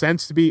makes no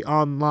sense to be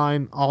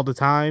online all the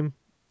time.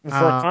 For a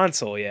Uh,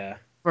 console, yeah.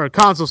 for a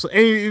console, so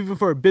even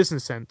for a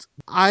business sense,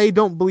 I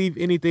don't believe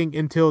anything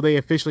until they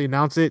officially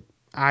announce it.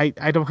 I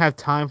don't have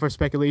time for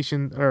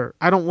speculation, or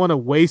I don't want to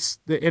waste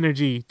the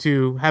energy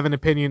to have an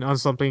opinion on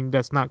something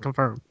that's not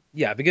confirmed.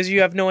 Yeah, because you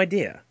have no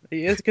idea.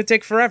 It could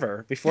take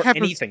forever It before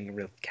happens anything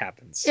really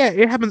happens. Yeah,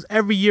 it happens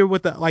every year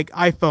with the like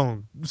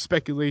iPhone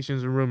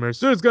speculations and rumors.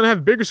 So it's gonna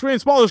have bigger screen,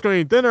 smaller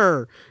screen,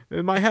 thinner.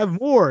 It might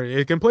have more.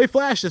 It can play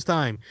Flash this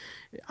time.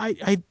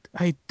 I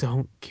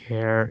don't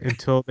care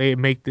until they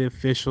make the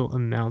official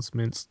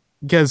announcements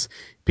because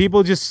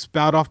people just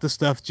spout off the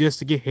stuff just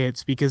to get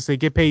hits because they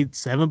get paid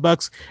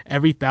 $7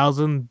 every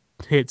 1,000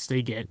 hits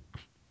they get.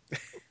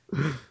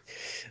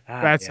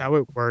 Ah, That's yeah. how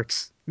it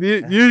works.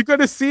 You're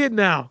gonna see it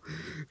now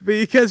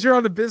because you're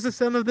on the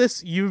business end of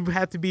this. You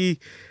have to be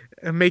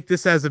make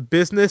this as a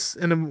business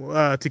and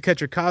to cut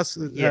your costs.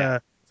 Yeah.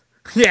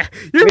 Yeah,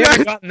 you're We haven't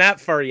not. gotten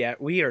that far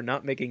yet. We are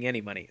not making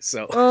any money,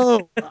 so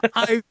Oh,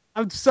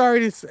 I'm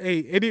sorry to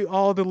say, any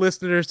all the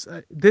listeners,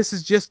 this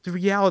is just the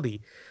reality.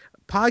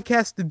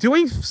 Podcast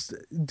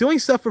doing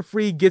stuff for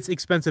free gets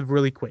expensive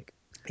really quick.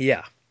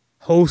 yeah.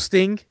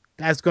 Hosting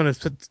that's gonna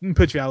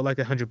put you out like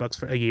 $100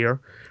 for a year,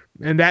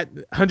 and that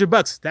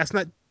 $100 that's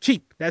not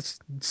cheap. That's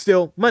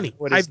still money.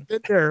 What is I've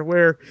been there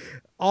where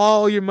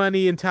all your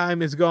money and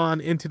time is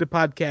gone into the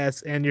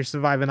podcast, and you're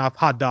surviving off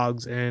hot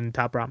dogs and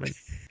top ramen.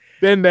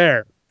 Been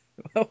there.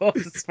 well,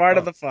 it's part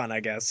of Uh, the fun, I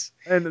guess.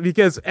 and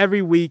because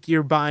every week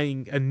you're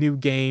buying a new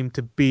game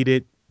to beat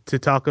it, to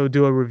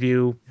do a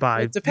review Well,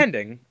 by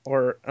depending,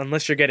 or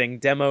unless you're getting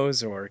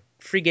demos or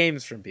free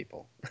games from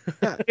people.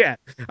 yeah.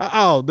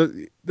 Oh,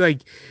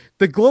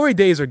 the glory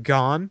days are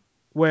gone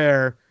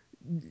where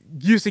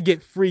you used to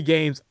get free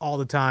games all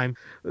the time.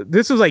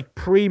 This was like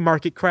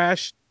pre-market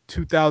crash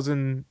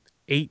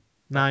 2008,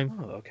 9,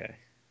 Oh, okay.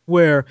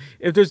 where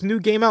if there's a new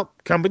game out,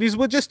 companies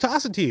would just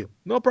toss it to you,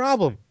 no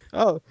problem.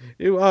 Oh,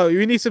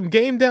 you need some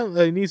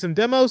you need some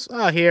demos.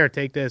 Oh, here,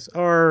 take this.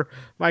 Or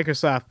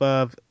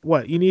Microsoft,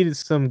 what you needed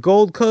some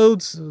gold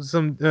codes,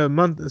 some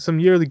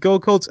yearly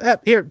gold codes.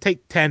 Here,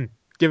 take 10,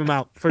 give them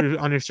out for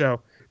on your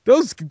show.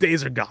 Those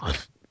days are gone.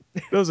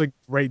 Those are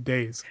great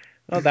days.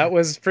 Oh, that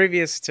was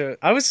previous to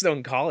I was still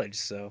in college,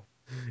 so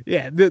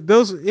Yeah,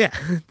 yeah.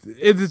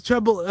 It's the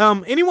trouble.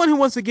 Anyone who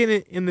wants to get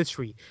in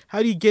industry,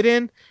 how do you get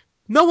in?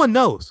 No one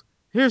knows.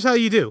 Here's how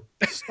you do: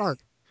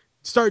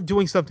 start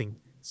doing something.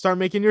 Start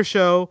making your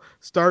show.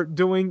 Start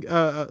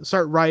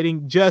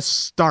writing.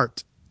 Just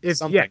start. If yeah,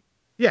 something.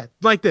 yeah,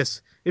 like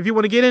this. If you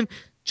want to get in,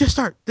 just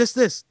start.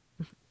 This.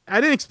 I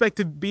didn't expect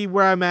to be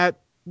where I'm at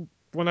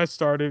when I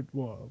started.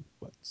 Well,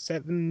 what,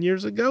 7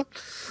 years ago?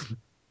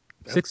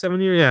 Yep. 6, 7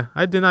 years. Yeah,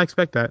 I did not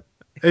expect that.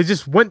 It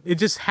just went. It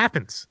just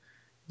happens.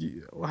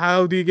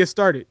 How do you get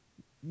started?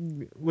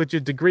 With your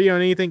degree on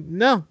anything?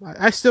 No,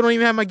 I still don't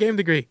even have my game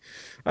degree.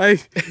 I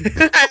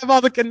I have all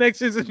the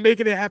connections and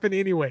making it happen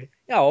anyway.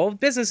 Yeah, well,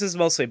 business is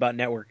mostly about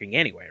networking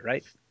anyway,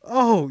 right?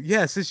 Oh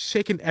yes, it's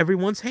shaking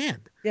everyone's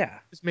hand. Yeah.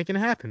 It's making it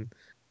happen.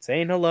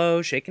 Saying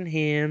hello, shaking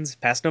hands,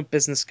 passing out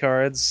business And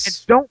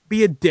cards. don't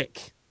be a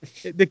dick.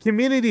 The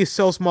community is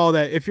so small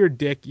that if you're a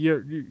dick,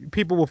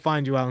 people will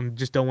find you out and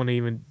just don't want to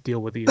even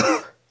deal with you.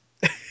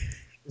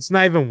 It's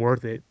not even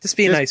worth it. Just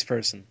be a Just nice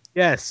person.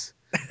 yes.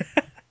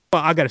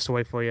 Well, I got a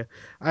story for you.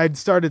 I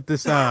started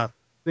this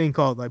thing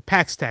called like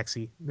PAX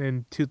Taxi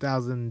in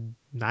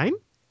 2009.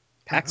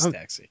 Pax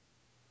taxi.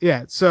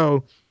 Yeah,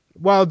 so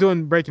while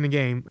doing breaking the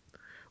game,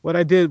 what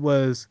I did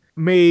was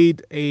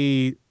made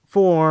a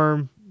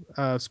form,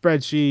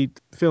 spreadsheet,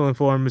 filling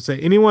form, and say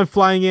anyone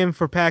flying in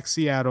for PAX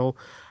Seattle,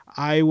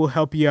 I will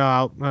help you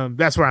out.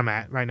 That's where I'm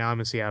at right now. I'm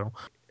in Seattle.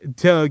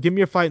 Give me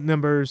your flight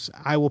numbers.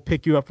 I will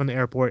pick you up from the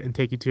airport and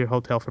take you to your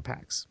hotel for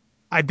PAX.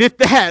 I did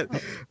that,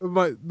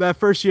 but that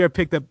first year I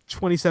picked up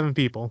 27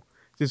 people.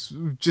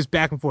 Just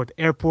back and forth,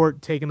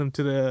 airport, taking them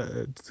to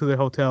their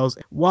hotels.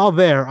 While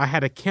there, I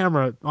had a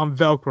camera on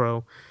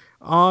Velcro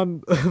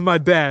on my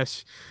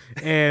dash,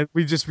 and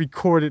we just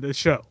recorded a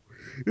show.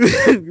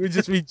 We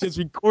just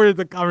recorded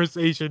the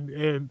conversation,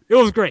 and it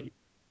was great.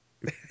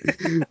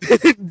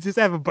 Just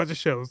have a bunch of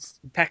shows.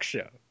 Pax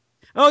show.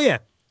 Oh yeah,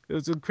 it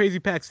was a crazy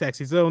PAX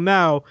taxi. So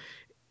now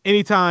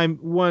anytime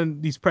one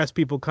of these press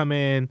people come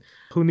in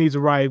who needs a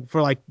ride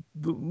for like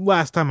the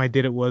last time I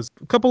did it was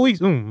a couple weeks,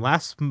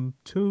 last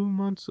 2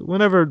 months,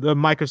 whenever the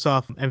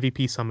Microsoft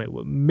MVP summit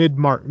was mid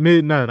March,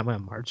 not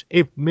March,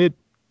 April,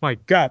 my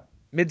God,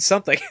 Mid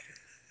something.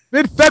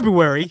 mid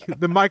February,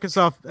 the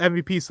Microsoft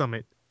MVP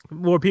summit.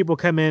 More people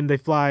come in, they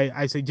fly.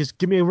 I say, just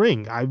give me a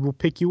ring, I will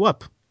pick you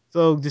up.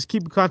 So just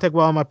keep in contact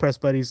with all my press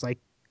buddies. Like,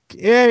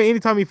 yeah,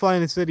 anytime you fly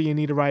in the city and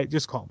need a ride,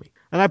 just call me.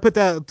 And I put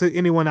that to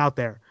anyone out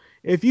there.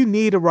 If you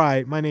need a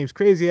ride, my name's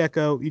Crazy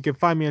Echo. You can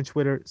find me on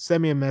Twitter.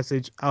 Send me a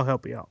message. I'll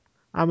help you out.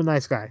 I'm a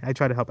nice guy. I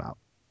try to help out.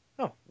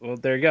 Oh, well,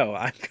 there you go.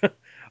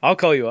 I'll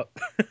call you up.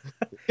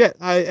 Yeah,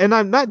 and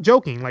I'm not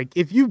joking. Like,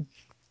 if you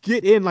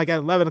get in like at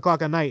 11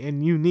 o'clock at night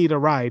and you need a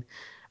ride,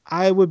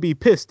 I would be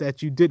pissed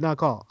that you did not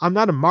call. I'm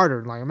not a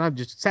martyr. Like, I'm not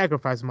just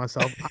sacrificing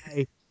myself.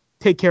 I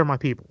take care of my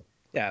people.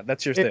 Yeah,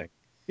 that's your It, thing.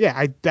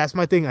 yeah, that's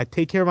my thing. I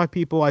take care of my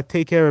people. I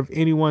take care of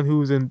anyone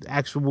who's in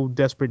actual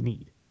desperate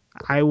need.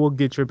 I will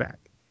get your back.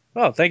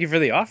 Well, thank you for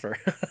the offer.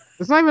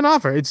 It's not even an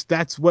offer.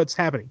 That's what's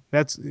happening.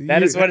 That's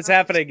That is you. what is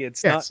happening.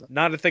 It's not Yes.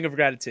 not a thing of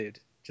gratitude.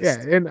 Yeah,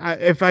 Just and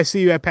if I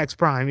see you at PAX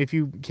Prime, if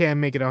you can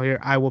make it out here,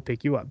 I will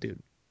pick you up, dude.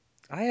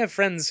 I have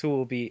friends who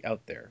will be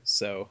out there,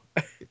 so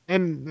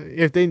And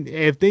if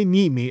they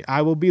need me,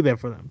 I will be there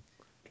for them.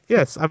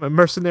 Yes, I'm a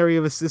mercenary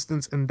of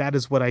assistance, and that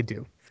is what I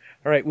do.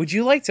 all right. Would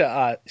you like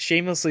to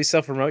shamelessly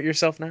self promote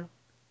yourself now?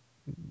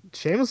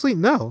 Shamelessly,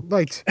 no,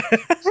 like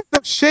no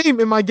shame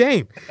in my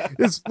game.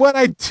 It's what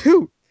I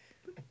do.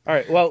 All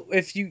right. Well,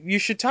 if you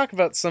should talk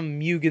about some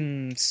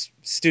Mugen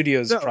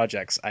Studios No,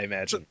 projects, I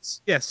imagine.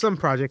 yeah, some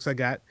projects I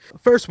got.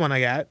 First one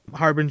I got,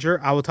 Harbinger.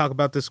 I will talk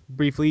about this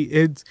briefly.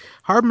 It's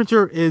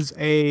Harbinger is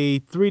a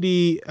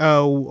 3D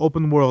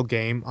open world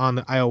game on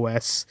the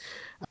iOS.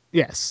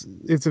 Yes,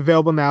 it's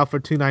available now for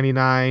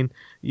 2.99.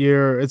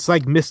 It's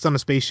like Mist on a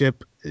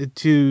spaceship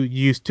to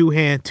use two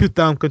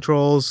thumb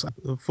controls,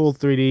 full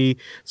 3D,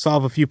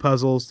 solve a few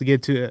puzzles to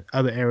get to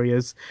other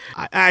areas.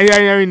 I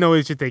already know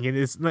what you're thinking.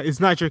 It's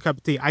not your cup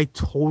of tea. I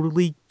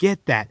totally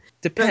get that. No.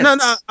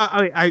 Depends.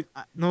 You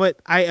know what?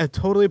 I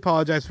totally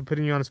apologize for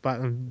putting you on the spot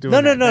and No, doing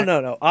no, that. no,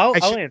 no, no. I'll I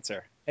I'll should.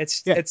 answer.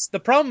 It's Yeah. it's the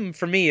problem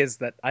for me is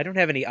that I don't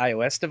have any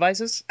iOS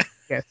devices.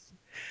 Yes.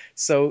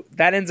 So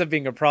that ends up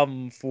being a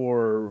problem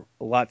for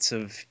lots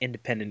of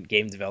independent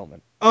game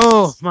development.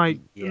 Oh my,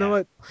 you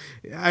know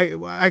Yeah.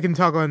 what? I can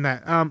talk on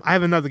that. I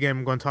have another game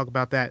I'm going to talk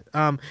about that.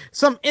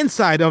 Some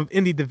inside of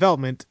indie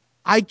development.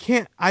 I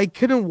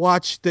couldn't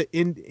watch the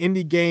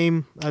indie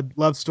game,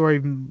 love story,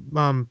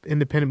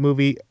 independent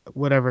movie,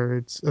 whatever.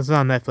 It's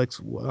on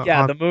Netflix.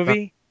 Yeah, the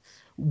movie.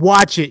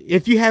 Watch it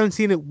if you haven't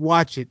seen it.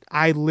 Watch it.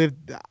 I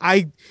lived.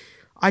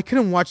 I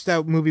couldn't watch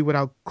that movie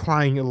without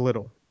crying a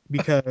little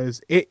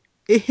because it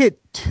hit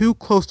too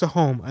close to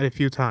home at a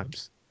few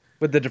times.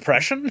 With the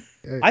depression?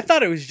 Uh, I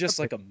thought it was just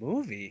like a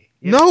movie.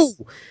 no,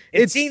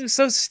 It it's seems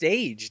so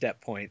staged at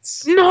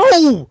points.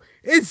 no,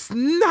 it's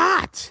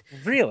not.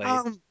 Really?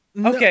 No.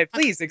 Okay,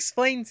 please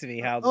explain to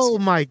me how this Oh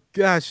works. my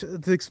gosh,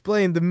 to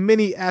explain the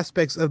many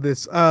aspects of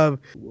this,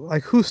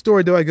 like whose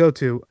story do I go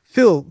to?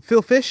 Phil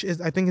Fish is,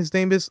 I think his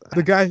name is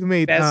the guy who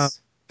made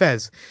Fez.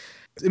 Fez.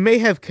 It may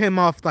have come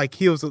off like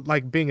he was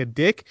like being a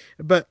dick,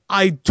 but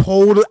I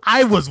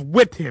was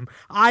with him.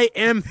 I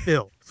am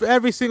Phil. For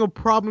every single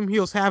problem he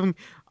was having,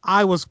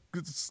 I was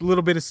a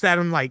little bit of sad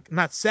and like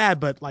not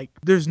sad, but like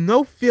there's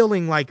no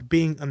feeling like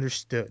being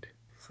understood.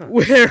 Huh.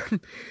 Where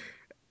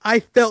I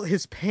felt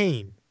his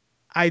pain.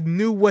 I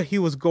knew what he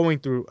was going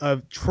through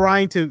of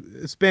trying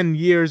to spend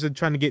years of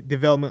trying to get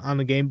development on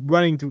the game,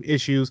 running through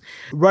issues,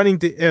 running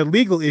to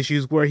legal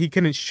issues where he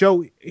couldn't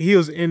show he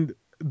was in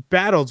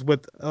battles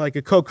with like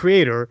a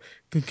co-creator.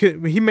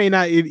 He may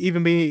not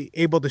even be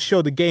able to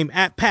show the game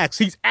at PAX.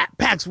 He's at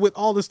PAX with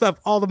all the stuff,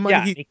 all the money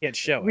Yeah, he can't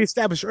show we it.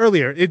 established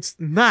earlier. It's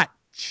not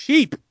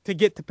cheap to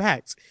get to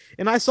PAX.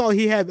 And I saw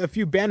he had a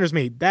few banners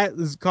made. That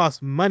is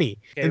cost money.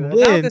 Okay, And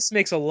well now then this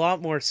makes a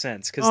lot more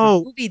sense because the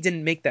oh movie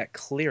didn't make that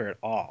clear at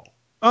all.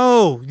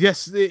 Oh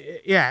yes,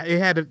 yeah. It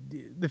had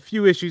the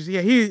few issues. Yeah,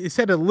 he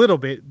said a little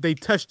bit. They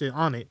touched it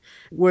on it,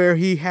 where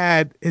he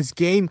had his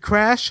game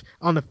crash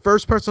on the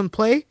first person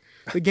play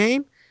the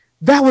game.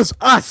 That was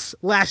us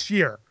last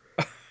year.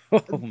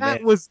 Oh man.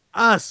 That was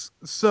us.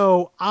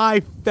 So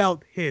I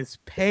felt his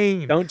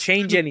pain. Don't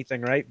change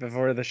anything right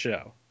before the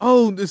show.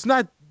 Oh, it's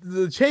not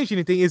the change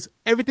anything. Is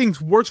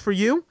everything's works for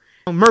you?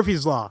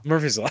 Murphy's Law.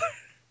 Murphy's Law.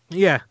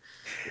 Yeah,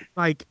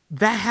 like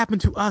that happened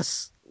to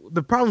us.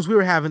 The problems we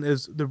were having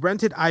is the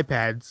rented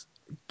iPads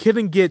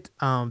couldn't get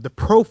the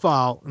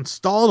profile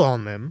installed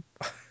on them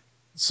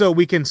so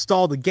we can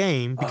install the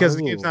game because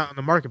the game's Oh. not on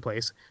the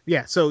marketplace.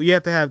 Yeah, so you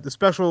have to have the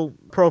special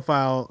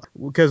profile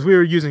because we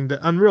were using the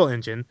Unreal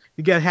Engine.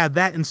 You got to have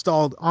that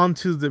installed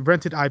onto the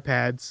rented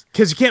iPads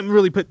because you can't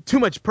really put too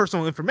much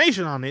personal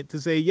information on it to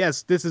say,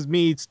 yes, this is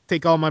me,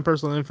 take all my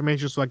personal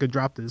information so I could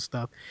drop this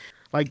stuff.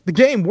 Like the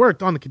game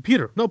worked on the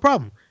computer, no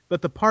problem.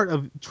 But the part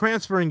of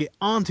transferring it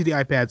onto the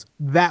iPads,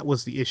 that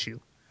was the issue.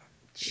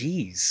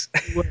 Jeez.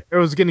 Where it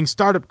was getting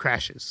startup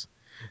crashes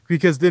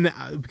because then the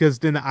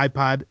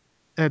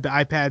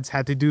iPads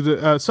had to do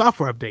the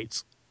software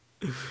updates.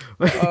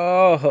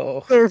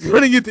 Oh, They're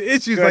running into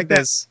issues like that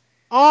goodness.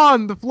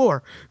 on the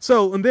floor.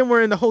 So and then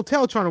we're in the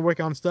hotel trying to work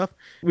on stuff.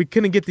 We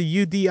couldn't get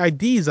the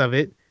UDIDs of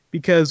it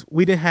because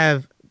we didn't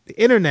have the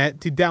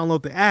internet to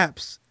download the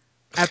apps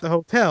at the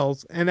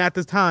hotels. And at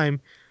the time,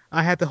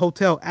 I had the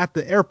hotel at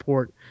the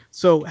airport,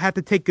 so I had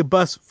to take a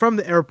bus from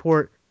the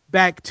airport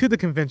back to the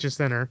convention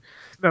center.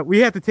 No, we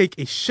had to take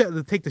the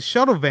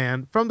shuttle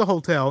van from the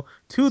hotel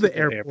to To the the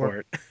airport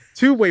airport.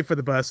 to wait for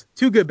the bus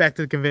to get back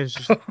to the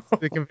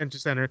convention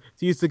center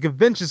to use the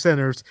convention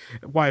center's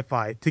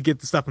Wi-Fi to get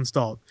the stuff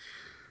installed.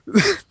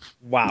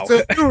 Wow.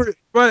 So we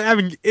were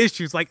having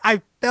issues. Like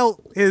I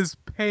felt his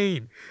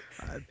pain.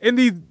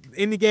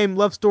 Indie game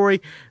love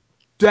story.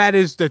 That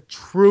is the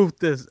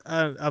truth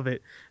of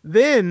it.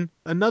 Then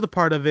another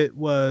part of it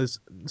was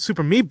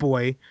Super Meat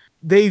Boy.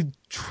 They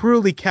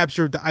truly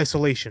captured the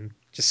isolation.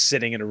 Just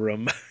sitting in a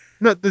room.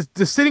 No,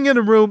 the sitting in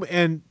a room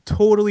and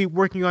totally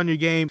working on your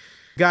game.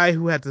 Guy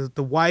who had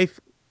the wife,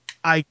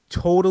 I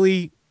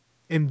totally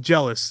am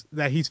jealous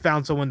that he's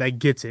found someone that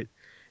gets it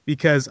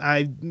because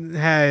I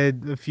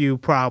had a few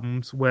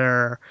problems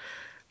where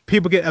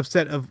people get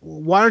upset of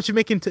why aren't you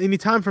making any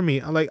time for me?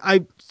 I'm like,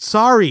 I'm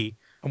sorry.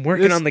 I'm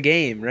working This on the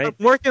game, I'm right?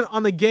 working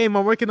on the game.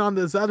 I'm working on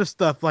this other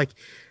stuff. Like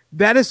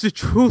that is the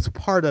truth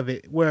part of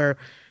it where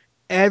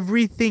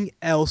everything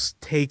else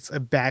takes a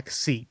back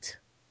seat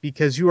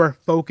because you are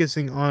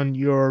focusing on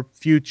your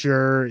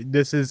future.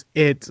 This is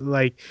it.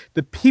 Like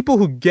the people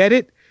who get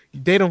it,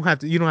 they don't have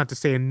to. You don't have to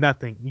say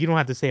nothing. You don't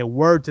have to say a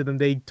word to them.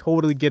 They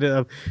totally get it.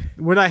 Of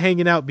we're not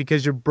hanging out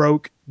because you're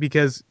broke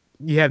because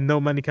you have no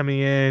money coming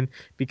in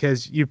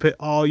because you put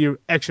all your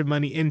extra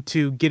money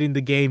into getting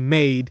the game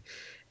made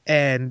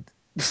and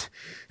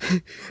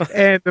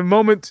and the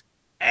moment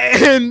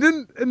and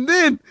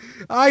then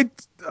I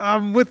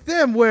with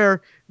them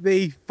where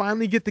they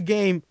finally get the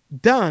game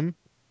done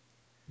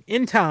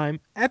in time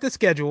at the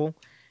schedule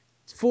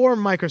for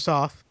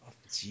Microsoft,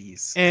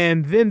 Jeez.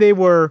 and then they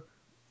were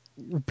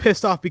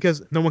pissed off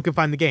because no one could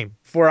find the game.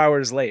 4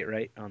 hours late,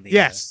 right? On the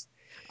Yes,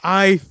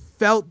 I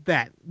felt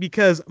that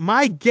because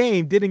my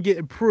game didn't get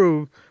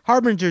approved.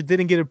 Harbinger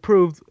didn't get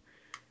approved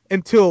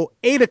until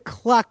 8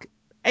 o'clock,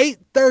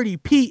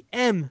 8:30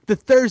 p.m. the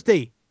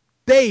Thursday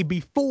day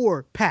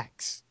before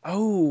PAX.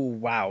 Oh,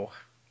 wow.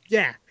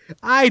 Yeah,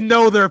 I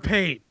know they're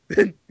paid.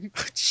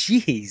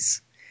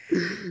 Jeez.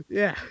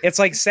 Yeah. It's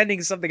like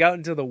sending something out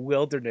into the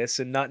wilderness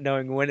and not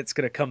knowing when it's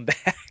going to come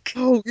back.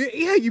 Oh,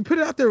 yeah. You put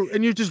it out there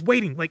and you're just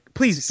waiting. Like,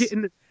 please get Just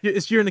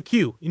in. You're in the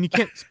queue and you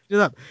can't speed it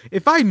up.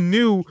 If I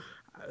knew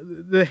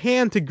the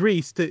hand to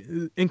grease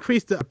to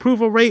increase the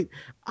approval rate,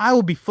 I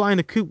will be flying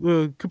to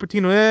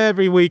Cupertino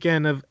every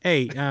weekend. Of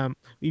hey,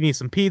 you need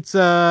some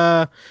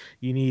pizza,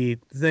 you need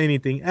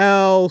anything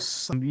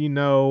else,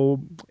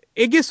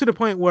 it gets to the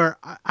point where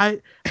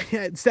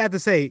it's sad to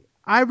say,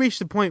 I reached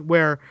the point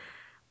where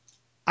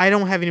I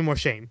don't have any more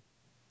shame.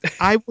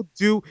 I will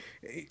do.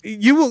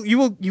 You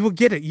will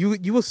get it.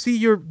 You will see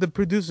the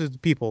producers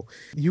people.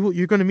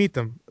 You're going to meet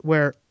them.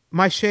 Where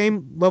my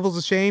shame levels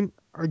of shame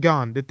are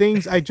gone. The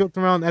things I joked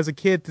around as a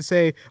kid to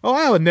say, oh,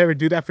 I would never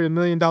do that for $1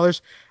 million.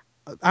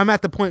 I'm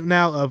at the point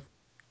now of,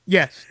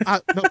 yes,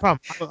 no problem.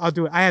 I'll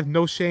do it. I have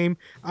no shame.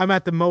 I'm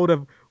at the mode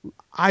of,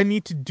 I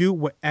need to do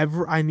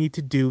whatever I need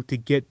to do to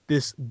get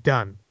this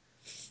done.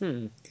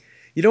 Hmm.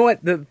 You know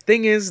what? The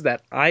thing is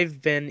that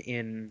I've been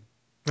in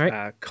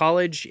Right?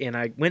 college and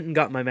I went and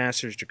got my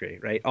master's degree,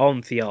 right? All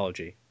in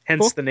theology,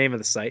 hence Cool. the name of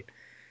the site.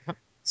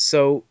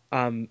 So,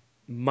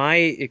 my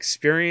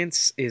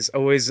experience is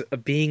always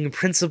being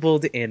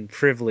principled and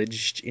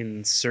privileged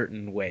in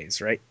certain ways,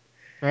 right?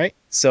 Right?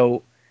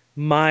 So,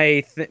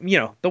 the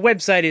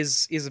website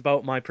is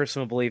about my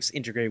personal beliefs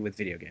integrated with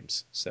video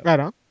games. So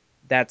Right on.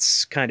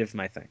 that's kind of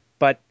my thing.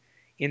 But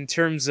in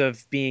terms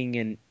of being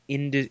in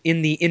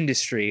the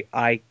industry,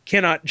 I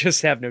cannot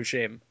just have no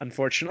shame,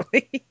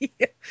 unfortunately.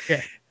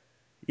 Yeah.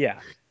 Yeah.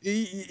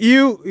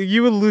 You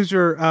will lose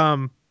your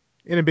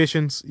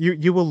inhibitions.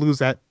 You will lose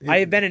that. I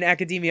have been in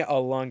academia a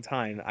long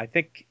time. I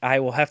think I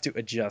will have to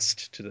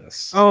adjust to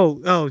this.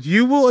 Oh,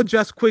 you will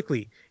adjust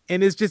quickly.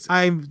 And it's just,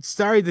 I'm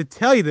sorry to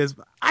tell you this,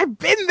 but I've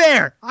been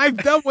there. I've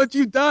done what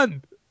you've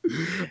done.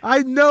 I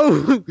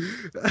know,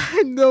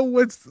 I know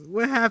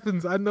what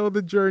happens. I know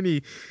the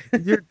journey.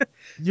 You're,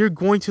 you're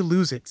going to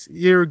lose it.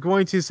 You're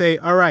going to say,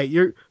 all right,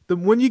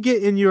 when you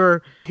get in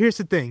here's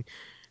the thing.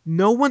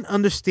 No one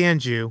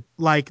understands you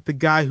like the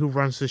guy who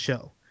runs the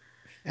show,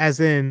 as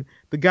in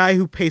the guy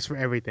who pays for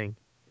everything.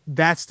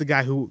 That's the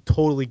guy who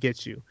totally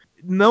gets you.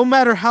 No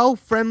matter how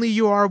friendly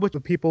you are with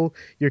the people,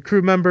 your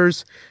crew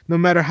members, no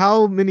matter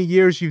how many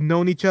years you've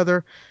known each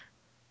other,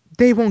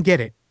 they won't get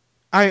it.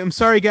 I am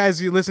sorry,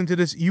 guys, you listen to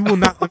this. You will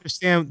not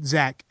understand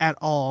Zach at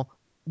all.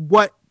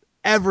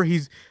 Whatever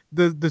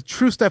the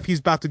true stuff he's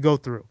about to go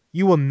through,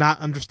 you will not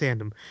understand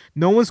him.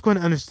 No one's going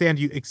to understand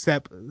you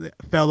except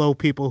fellow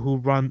people who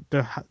run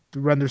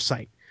their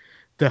site,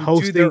 the Who do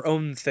hosting. their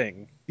own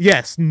thing.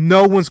 Yes,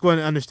 no one's going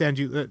to understand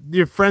you.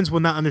 Your friends will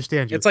not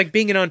understand you. It's like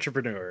being an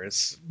entrepreneur.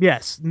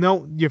 Yes,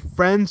 no, your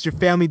friends, your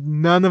family,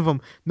 none of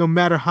them, no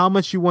matter how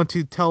much you want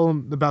to tell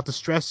them about the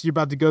stress you're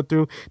about to go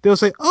through, they'll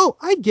say, oh,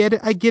 I get it,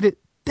 I get it.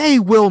 They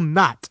will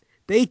not.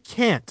 They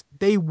can't.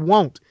 They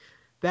won't.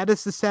 That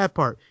is the sad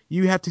part.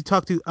 You have to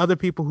talk to other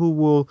people who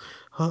will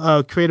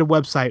create a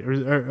website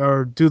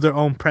or do their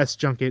own press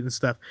junket and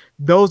stuff.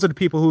 Those are the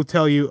people who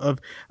tell you of,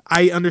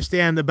 I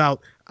understand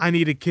about, I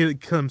need to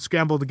come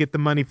scramble to get the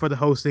money for the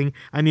hosting.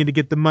 I need to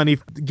get the money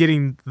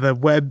getting the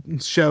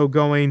web show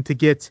going, to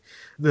get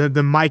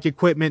the mic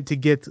equipment, to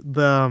get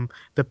the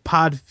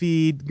pod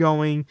feed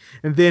going,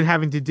 and then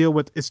having to deal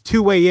with, it's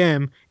 2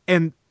 a.m.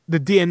 and the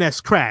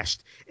DNS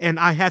crashed and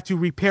I have to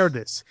repair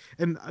this.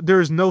 And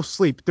there is no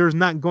sleep. There's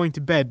not going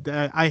to bed.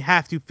 I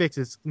have to fix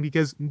this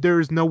because there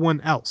is no one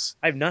else.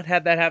 I've not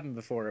had that happen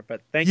before, but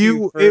thank you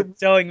You, for it,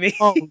 telling me.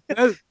 oh,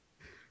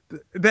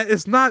 that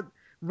is not,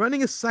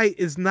 running a site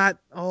is not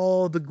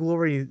all the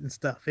glory and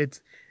stuff.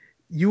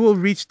 You will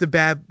reach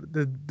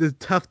the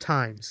tough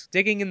times.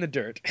 Digging in the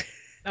dirt.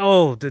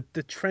 Oh, the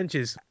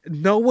trenches.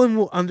 No one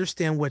will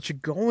understand what you're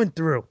going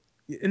through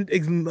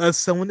unless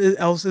someone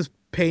else is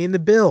paying the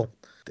bill.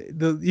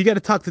 You got to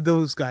talk to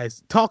those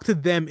guys. Talk to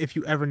them if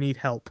you ever need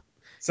help.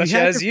 You Such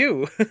have as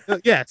you.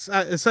 yes,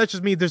 such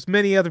as me. There's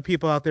many other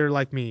people out there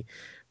like me,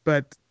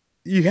 but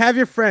you have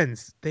your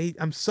friends.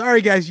 I'm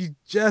sorry, guys. You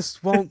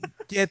just won't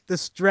get the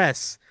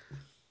stress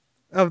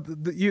of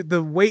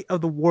the weight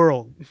of the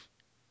world.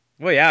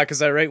 Well, yeah,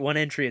 because I write one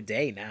entry a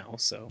day now,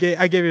 so.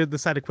 I gave you the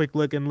site a quick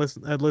look and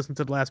listen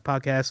to the last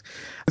podcast.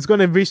 It's going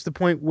to reach the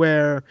point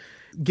where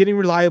getting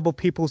reliable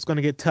people is going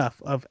to get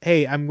tough. Of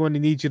hey, I'm going to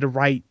need you to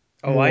write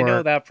Oh, I know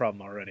more. that problem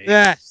already.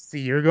 Yeah, see,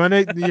 you're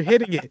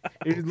hitting it.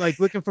 You're like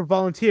looking for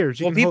volunteers.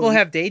 You Well, can people hold.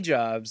 have day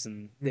jobs,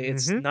 and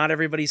it's Mm-hmm. not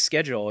everybody's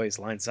schedule always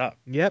lines up.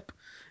 Yep.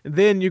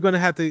 Then you're gonna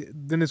have to.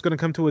 Then it's gonna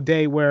come to a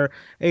day where,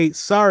 hey,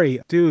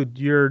 sorry, dude,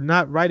 you're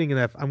not writing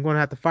enough. I'm gonna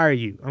have to fire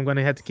you. I'm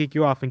gonna have to kick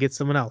you off and get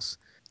someone else.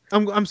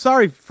 I'm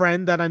sorry,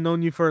 friend, that I've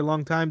known you for a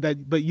long time.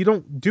 But you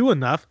don't do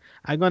enough.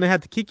 I'm gonna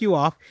have to kick you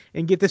off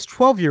and get this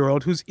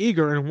 12-year-old who's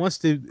eager and wants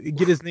to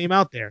get his name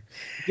out there.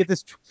 Get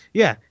this,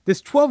 yeah, this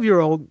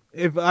 12-year-old.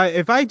 If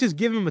I just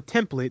give him a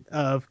template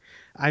of,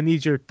 I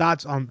need your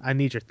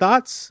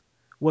thoughts,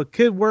 what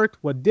could work,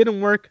 what didn't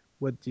work,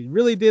 what you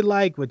really did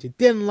like, what you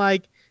didn't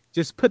like.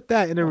 Just put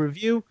that in a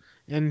review,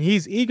 and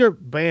he's eager.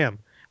 Bam.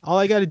 All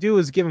I got to do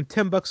is give him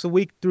 $10 a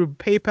week through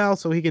PayPal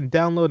so he can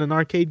download an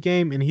arcade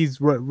game, and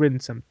he's written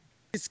some.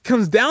 It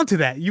comes down to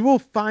that. You will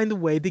find a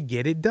way to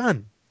get it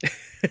done.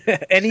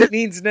 Any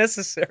means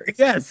necessary.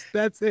 Yes,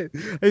 that's it.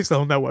 I used to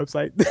own that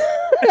website.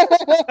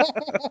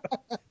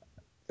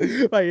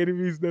 My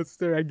enemies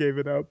necessary. I gave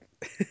it up.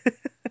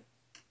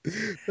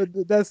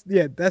 But that's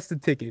the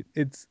ticket.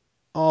 It's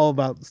all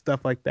about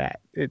stuff like that.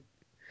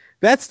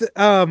 That's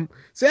the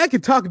See, I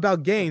could talk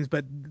about games,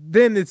 but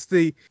then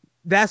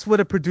that's what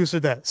a producer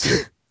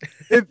does.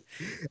 it,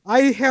 I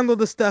handle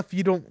the stuff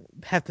you don't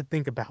have to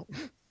think about.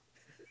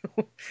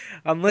 Or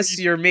Unless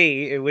you, you're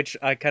me, in which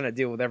I kind of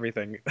deal with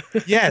everything.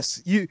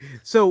 yes, you.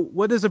 So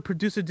what does a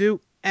producer do?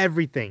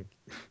 Everything.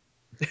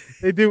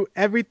 They do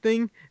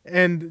everything,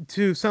 and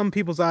to some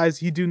people's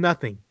eyes, you do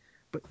nothing.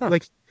 But Huh.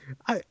 like,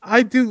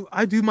 I do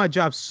my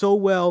job so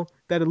well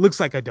that it looks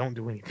like I don't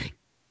do anything.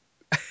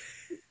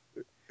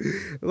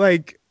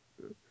 Like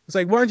it's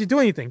like, why aren't you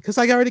doing anything? Because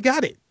I already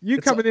got it. You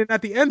It's coming in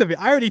at the end of it.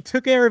 I already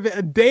took care of it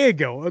a day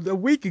ago, a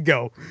week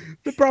ago.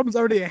 The problem's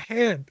already at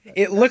hand.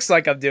 it looks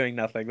like I'm doing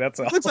nothing.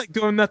 That's It all. looks like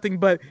doing nothing,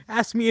 but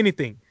ask me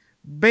anything.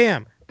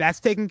 Bam, that's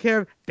taken care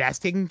of. That's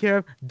taken care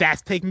of.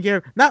 That's taken care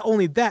of. Not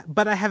only that,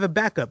 but I have a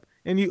backup.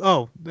 And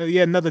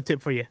yeah, another tip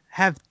for you: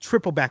 have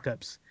triple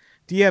backups.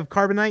 Do you have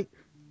Carbonite?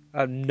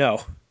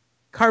 No.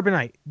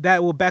 Carbonite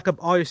that will back up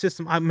all your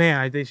system.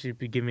 Man, they should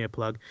be giving me a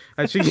plug.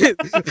 I should get.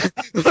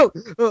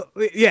 Oh,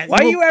 yeah, Why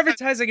are you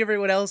advertising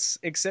everyone else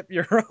except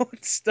your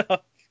own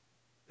stuff?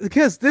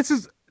 because this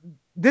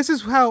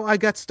is how I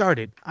got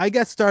started. I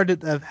got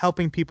started of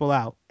helping people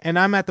out, and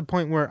I'm at the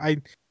point where I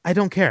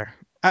don't care.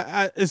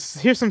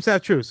 Here's some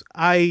sad truths.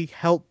 I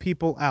help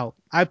people out.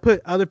 I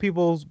put other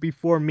people's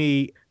before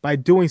me. By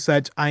doing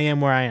such, I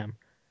am where I am.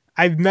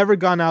 I've never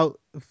gone out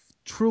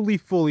truly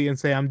fully and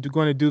say I'm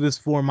going to do this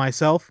for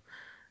myself.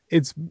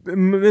 It's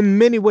in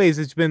many ways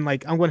it's been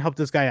like I'm going to help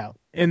this guy out,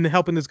 and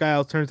helping this guy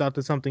out turns out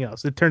to something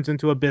else. It turns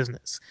into a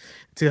business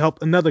to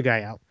help another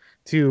guy out.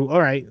 To all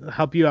right,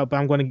 help you out, but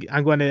I'm going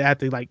to have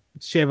to like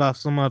shave off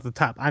some of the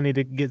top. I need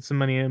to get some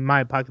money in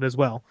my pocket as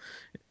well,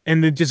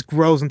 and it just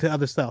grows into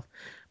other stuff.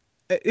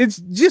 It's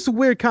just a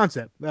weird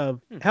concept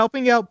of Hmm.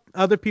 helping out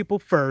other people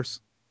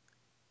first,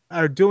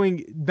 or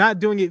not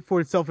doing it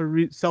for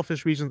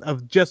selfish reasons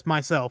of just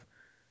myself.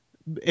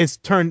 It's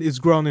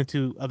grown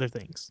into other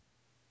things.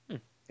 Hmm.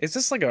 Is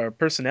this like a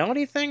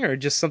personality thing or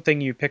just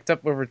something you picked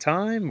up over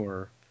time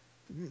or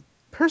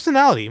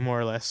Personality, more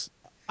or less.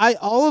 I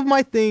All of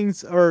my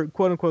things are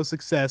quote unquote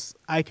success.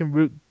 I can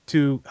root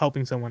to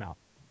helping someone out.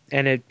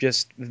 and it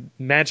just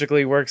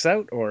magically works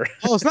out or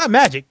Oh, it's not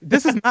magic.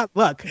 This is not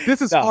luck.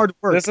 This is no, hard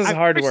work. this is I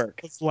hard wish it work.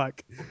 was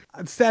luck.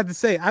 It's sad to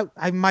say.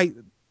 I might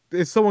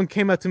if someone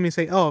came up to me and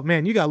say, "Oh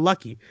man, you got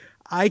lucky."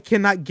 I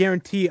cannot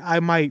guarantee I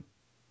might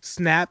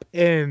snap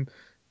and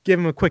give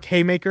him a quick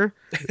haymaker.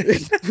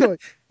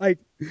 like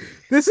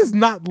this is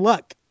not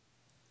luck.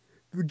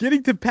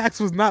 Getting to PAX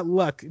was not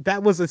luck.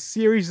 That was a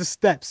series of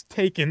steps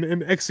taken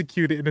and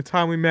executed in a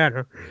timely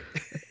manner.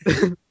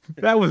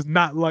 That was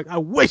not luck. I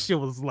wish it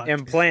was luck.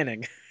 And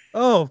planning.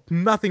 Oh,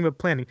 nothing but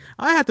planning.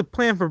 I had to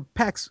plan for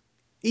PAX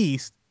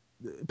East.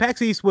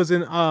 PAX East was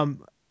in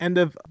end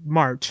of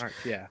March. March,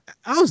 yeah.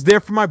 I was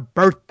there for my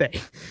birthday.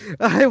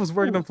 I was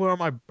working the Ooh. floor on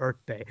my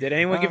birthday. Did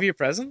anyone give Uh, you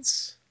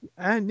presents?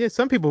 and yeah,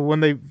 some people when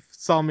they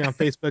saw me on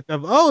Facebook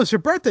of, oh, it's your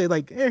birthday.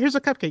 Like, hey, here's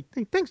a cupcake.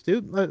 Thanks,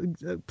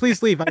 dude.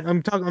 Please leave.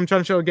 I'm talking. I'm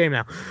trying to show a game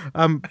now.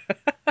 Um,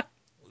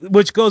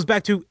 which goes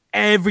back to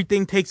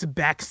everything takes a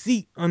back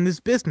seat on this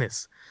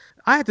business.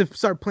 I had to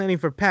start planning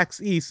for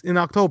PAX East in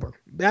October.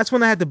 That's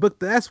when I had to book.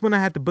 That's when I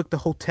had to book the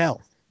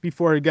hotel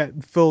before it got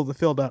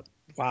filled up.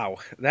 Wow,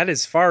 that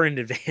is far in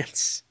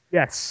advance.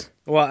 Yes.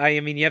 Well, I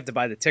mean, you have to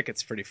buy the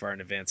tickets pretty far in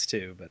advance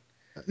too, but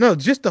No,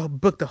 just to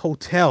book the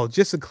hotel,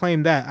 just to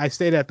claim that. I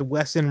stayed at the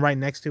West End right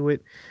next to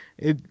it.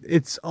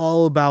 It's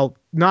all about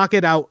knock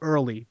it out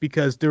early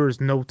because there is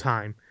no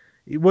time.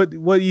 What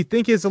you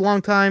think is a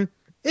long time,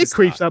 it it's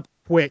creeps not. up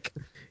quick.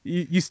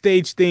 You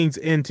stage things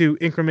into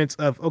increments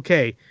of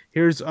okay,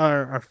 here's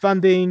our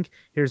funding,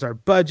 here's our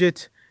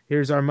budget,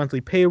 here's our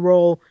monthly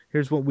payroll,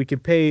 here's what we can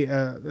pay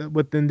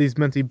within these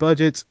monthly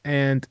budgets,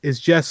 and it's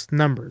just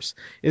numbers.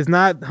 It's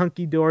not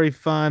hunky dory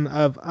fun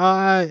of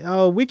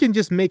we can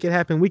just make it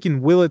happen. We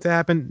can will it to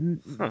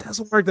happen. It Huh.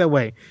 doesn't work that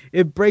way.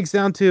 It breaks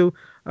down to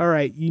all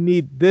right, you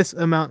need this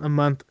amount a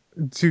month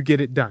to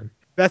get it done.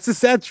 That's the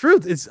sad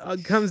truth.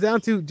 It comes down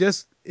to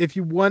just if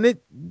you want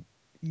it,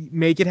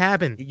 make it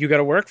happen. You got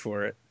to work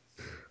for it.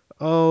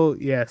 Oh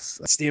yes,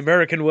 It's the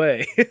American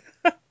way.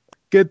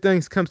 good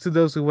things comes to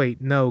those who wait.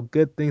 No,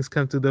 good things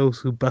come to those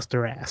who bust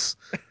their ass.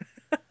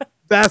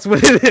 That's what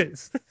it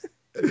is.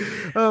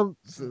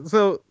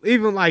 So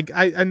even like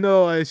I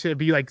know I should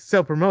be like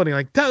self promoting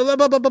like blah,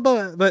 blah, blah, blah,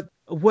 blah, but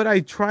what I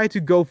try to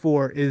go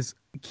for is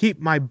keep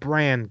my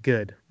brand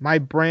good. My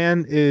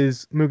brand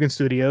is Mugen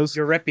Studios.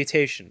 Your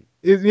reputation.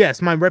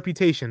 Yes, my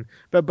reputation,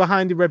 but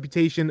behind the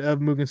reputation of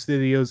Mugen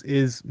Studios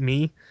is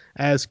me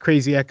as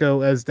Crazy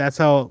Echo, as that's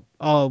how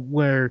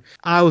where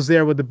I was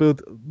there with the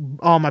booth.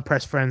 All my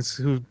press friends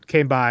who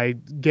came by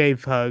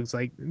gave hugs,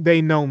 like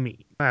they know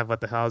me.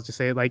 What the hell? I was just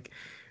saying, like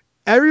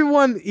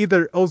everyone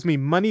either owes me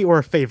money or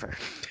a favor.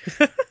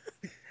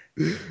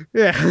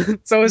 Yeah.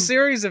 So a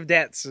series of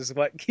debts is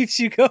what keeps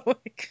you going.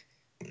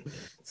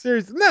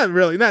 Seriously, not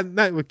really,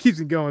 not what keeps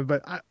me going,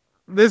 but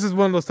this is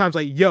one of those times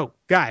like, yo,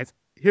 guys,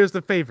 here's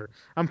the favor.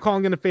 I'm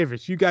calling in a favor.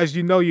 You guys,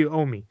 you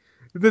owe me.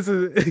 This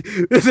is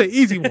this is an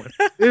easy one.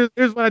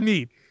 Here's what I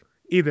need.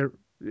 Either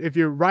if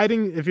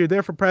you're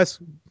there for press,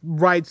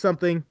 write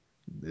something,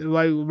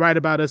 like write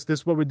about us. This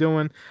is what we're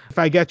doing. If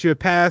I got you a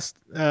pass,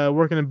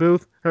 working in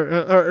booth,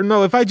 or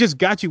no, if I just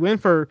got you in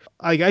for,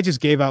 like, I just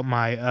gave out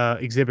my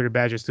exhibitor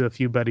badges to a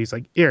few buddies.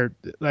 Like, here,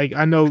 like,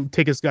 I know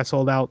tickets got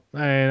sold out,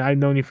 and I've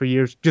known you for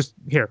years. Just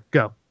here,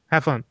 go,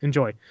 have fun,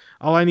 enjoy.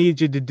 All I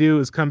need you to do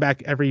is come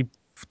back every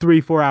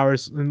 3-4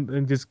 hours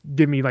and just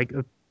give me like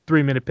a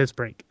 3-minute piss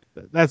break.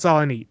 That's all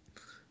I need.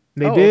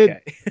 They Oh, did.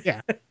 okay.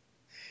 Yeah,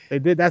 they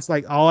did. That's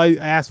like all I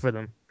asked for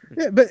them.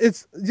 Yeah, but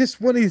it's just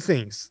one of these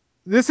things.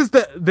 This is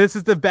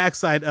the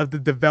backside of the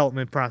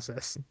development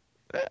process.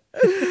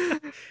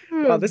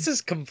 Wow, this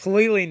is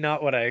completely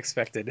not what I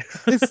expected.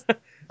 It's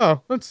oh,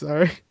 I'm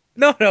sorry.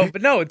 No, no,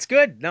 but no, it's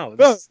good. No,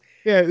 Oh, this.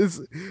 yeah,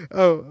 it's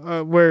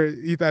where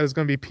you thought it was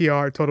gonna be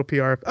PR, total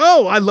PR.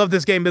 Oh, I love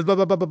this game. Blah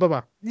blah blah blah blah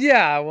blah.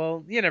 Yeah,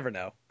 well, you never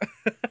know.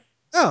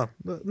 Oh,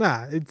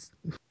 nah,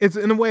 it's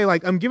in a way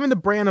like I'm giving the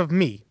brand of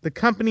me. The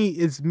company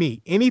is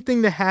me.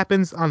 Anything that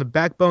happens on the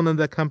backbone of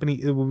that company,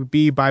 it will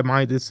be by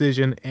my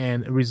decision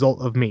and a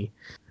result of me.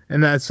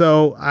 And that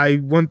so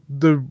I want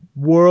the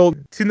world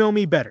to know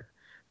me better.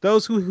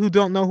 Those who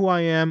don't know who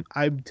I am,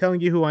 I'm telling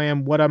you who I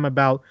am, what I'm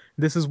about.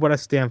 This is what I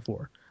stand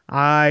for.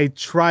 I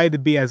try to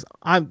be as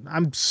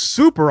I'm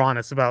super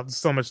honest about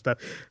so much stuff.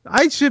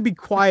 I should be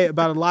quiet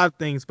about a lot of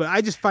things, but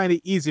I just find it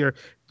easier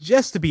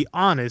just to be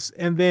honest,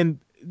 and then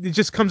it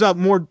just comes out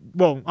more.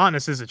 Well,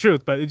 honest is the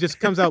truth, but it just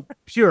comes out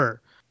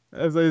pure.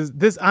 As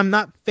this, I'm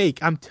not fake.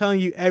 I'm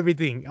telling you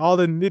everything, all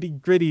the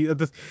nitty gritty of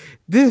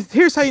this.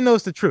 Here's how you know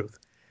it's the truth.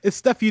 It's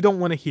stuff you don't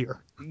want to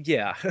hear.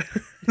 Yeah.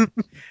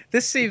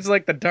 This seems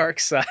like the dark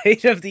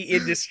side of the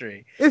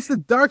industry. It's the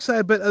dark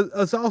side, but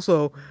it's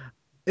also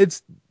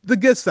it's the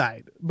good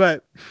side.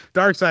 But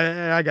dark side,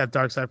 I got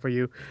dark side for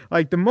you.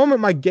 Like the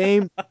moment my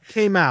game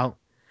came out,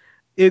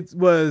 it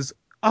was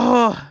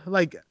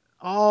like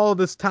all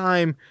this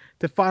time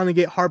to finally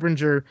get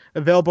Harbinger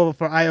available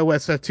for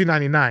iOS at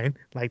 299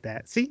 like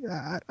that. See,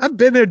 I've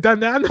been there,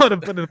 done that. I know how to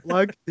put in a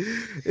plug.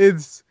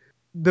 It's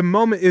the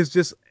moment is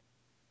just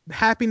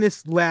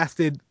happiness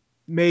lasted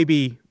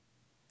maybe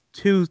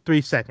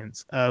 2-3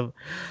 seconds of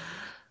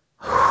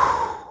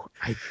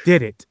I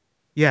did it.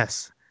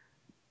 Yes,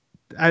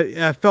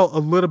 I felt a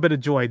little bit of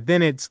joy.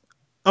 Then it's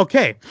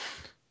okay.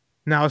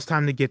 Now it's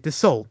time to get this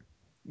sold.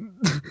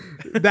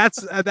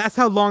 That's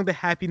how long the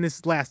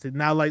happiness lasted.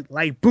 Now,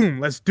 like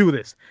boom, let's do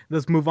this.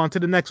 Let's move on to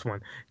the next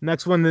one.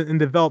 Next one in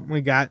development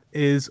we got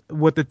is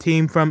what the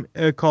team from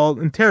called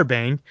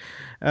Interabang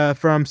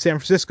from San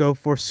Francisco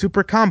for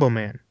Super Combo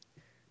Man.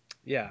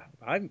 Yeah,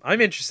 I'm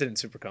interested in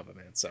Super Combo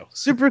Man, so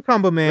Super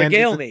Combo Man is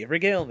regale me,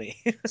 regale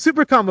me.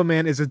 Super Combo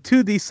Man is a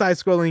 2D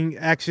side-scrolling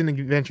action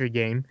adventure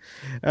game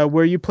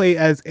where you play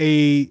as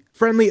a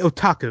friendly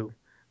otaku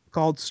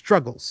called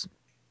Struggles.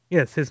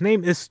 Yes, his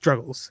name is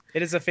Struggles.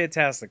 It is a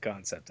fantastic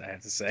concept, I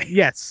have to say.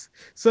 Yes.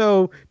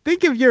 So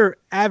think of your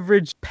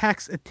average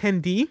PAX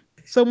attendee,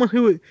 someone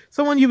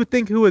you would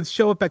think who would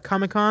show up at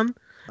Comic Con,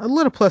 a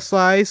little plus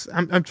size.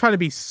 I'm trying to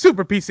be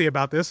super PC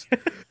about this.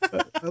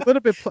 A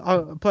little bit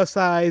plus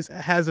size,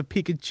 has a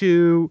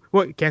Pikachu.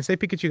 Well, can't say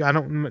Pikachu. I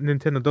don't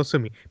Nintendo. Don't sue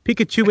me.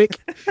 Pikachuic.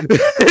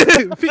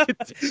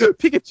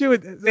 Pikachu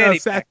and Fanny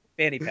pack,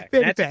 fanny magic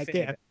pack. fanny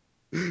Yeah,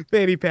 pack.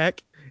 fanny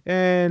pack.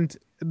 And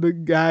the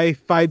guy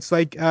fights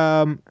like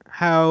how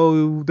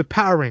the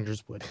Power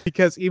Rangers would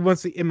because he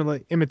wants to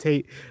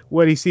imitate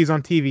what he sees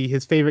on TV,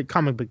 his favorite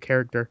comic book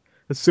character,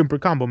 the Super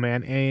Combo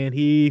Man, and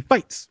he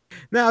fights.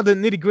 Now the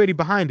nitty gritty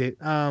behind it.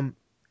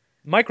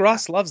 Mike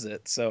Ross loves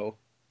it, so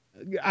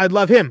I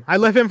love him. I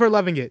love him for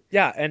loving it.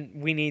 yeah,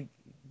 and we need.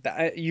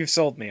 You've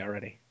sold me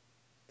already.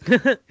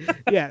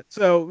 Yeah,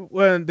 so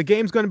when the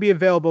game's going to be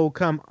available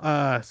come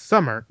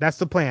summer, that's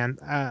the plan.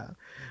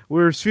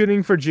 We're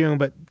shooting for June,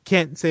 but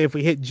can't say if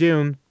we hit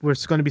June. We're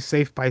going to be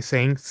safe by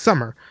saying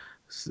summer.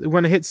 We're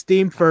going to hit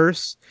Steam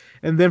first,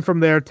 and then from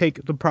there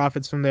take the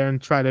profits from there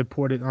and try to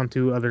port it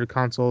onto other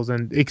consoles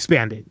and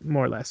expand it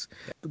more or less.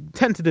 The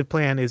tentative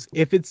plan is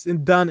if it's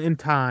done in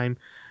time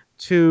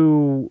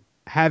to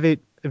have it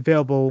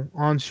available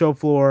on show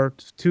floor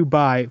to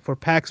buy for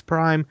PAX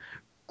Prime,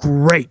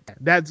 great.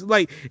 That's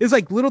like it's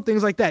like little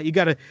things like that.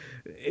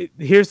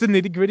 Here's the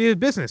nitty gritty of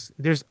business.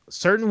 There's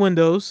certain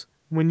windows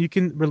when you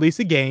can release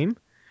a game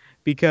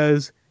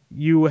because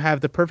you have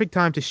the perfect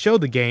time to show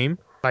the game.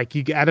 Like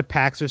you at a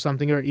PAX or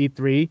something or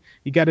E3,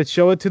 you got to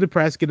show it to the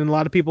press, getting a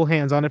lot of people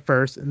hands on it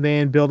first, and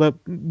then build up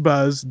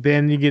buzz.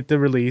 Then you get the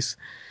release.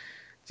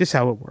 Just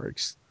how it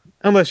works.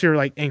 Unless you're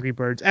like Angry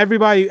Birds,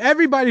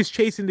 everybody's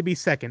chasing to be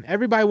second.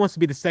 Everybody wants to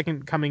be the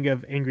second coming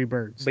of Angry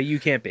Birds. But you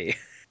can't be.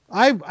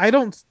 I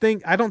don't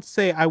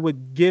say I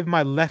would give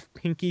my left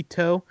pinky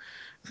toe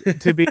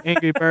to be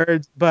Angry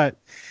Birds, but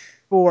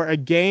for a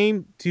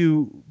game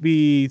to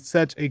be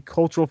such a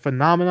cultural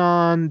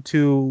phenomenon,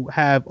 to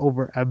have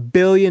over $1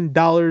 billion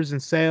in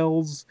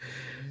sales,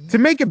 to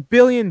make $1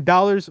 billion,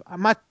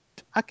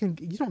 I can.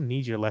 You don't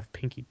need your left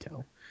pinky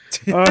toe.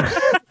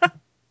 Uh,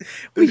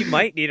 Well, you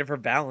might need it for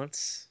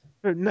balance.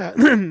 no,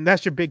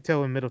 that's your big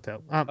toe and middle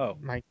toe. Oh,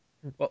 Mike.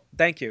 well,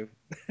 thank you.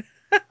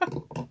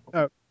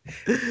 Oh.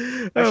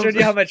 I Um, showed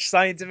you how much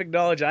scientific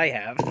knowledge I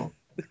have.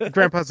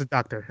 Grandpa's a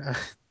doctor.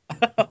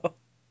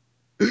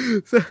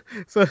 so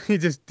so you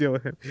just deal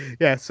with him.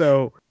 Yeah,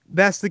 so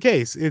that's the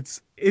case.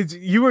 It's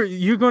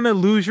you're gonna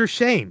lose your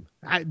shame.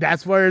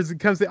 That's where it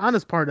comes to the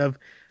honest part of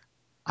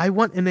I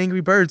want an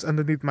Angry Birds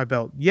underneath my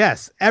belt.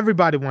 Yes,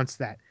 everybody wants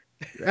that.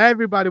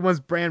 Everybody wants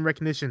brand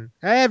recognition.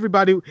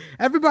 Everybody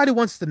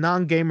wants the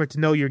non-gamer to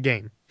know your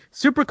game.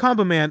 Super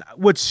Combo Man,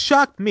 which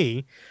shocked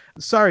me.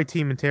 Sorry,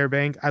 Team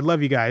Interrobang. I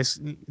love you guys,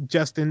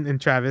 Justin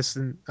and Travis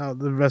and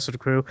the rest of the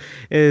crew.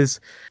 Is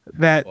Oh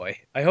that boy,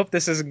 I hope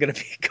this isn't gonna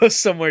go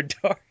somewhere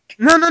dark.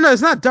 no,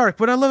 it's not dark.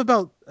 What I love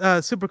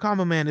about Super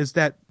Combo Man is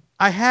that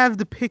I have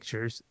the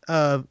pictures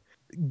of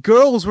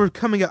girls were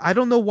coming up. I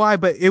don't know why,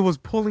 but it was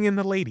pulling in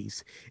the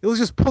ladies. It was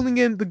just pulling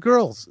in the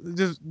girls.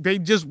 They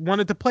just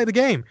wanted to play the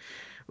game.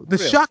 The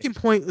Really? shocking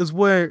point is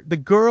where the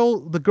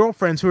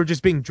girlfriends who were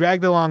just being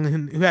dragged along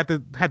and who had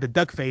the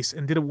duck face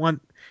and didn't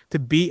want to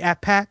be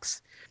at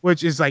PAX,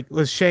 which is like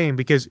a shame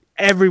because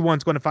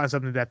everyone's going to find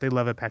something that they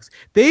love at PAX.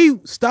 They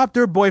stopped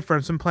their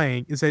boyfriends from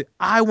playing and said,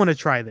 "I want to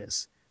try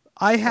this."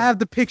 I Huh. have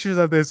the pictures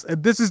of this,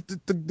 and this is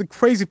the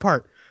crazy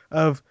part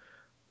of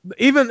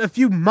even a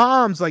few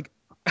moms like,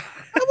 "I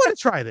want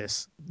to try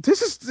this."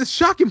 This is the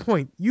shocking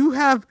point.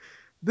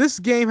 This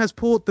game has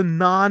pulled the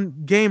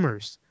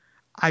non-gamers.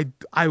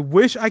 I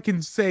wish I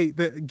can say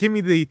that. Give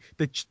me the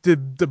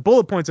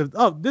bullet points of,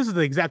 oh, this is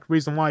the exact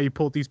reason why you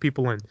pulled these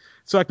people in,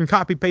 so I can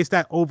copy paste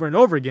that over and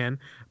over again.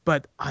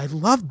 But I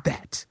love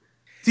that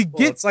to Well,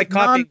 get it's the like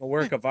non. copying a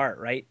work of art,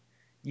 right?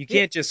 You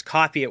Yeah, can't just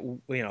copy it,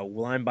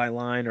 line by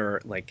line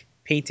or like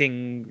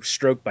painting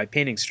stroke by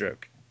painting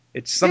stroke.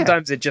 It's yeah.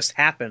 sometimes it just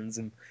happens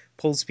and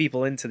pulls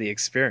people into the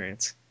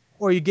experience.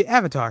 Or you get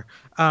Avatar.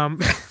 Um,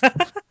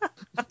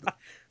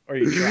 Or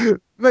you try.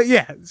 but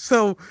yeah,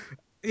 so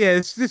yeah,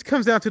 it just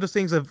comes down to those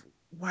things of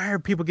why are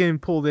people getting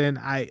pulled in?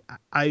 I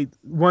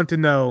want to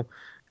know.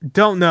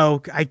 Don't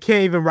know. I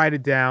can't even write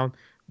it down.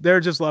 They're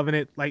just loving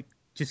it. Like,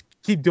 just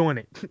keep doing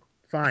it.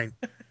 Fine.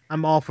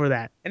 I'm all for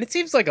that. And it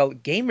seems like a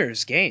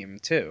gamer's game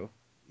too.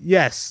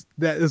 Yes,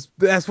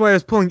 that's why I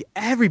was pulling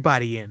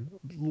everybody in.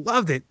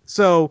 Loved it.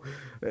 So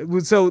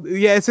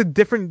yeah, it's a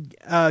different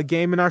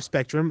game in our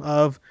spectrum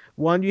of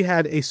one. You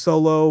had a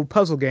solo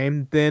puzzle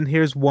game. Then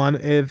here's one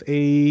of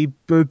a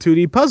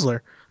 2D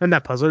puzzler, and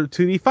not puzzler,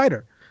 2D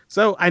fighter.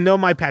 So I know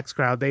my PAX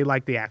crowd. They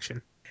like the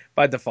action.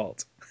 By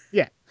default.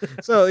 Yeah.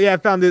 So yeah, I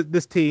found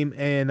this team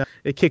and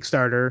a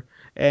Kickstarter,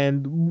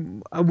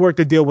 and I worked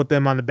a deal with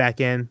them on the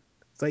back end.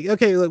 It's like,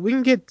 okay, look, we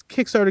can get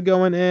Kickstarter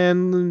going,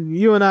 and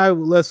you and I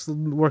let's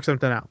work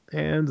something out.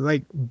 And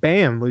like,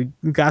 bam, we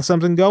got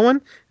something going,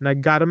 and I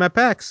got them at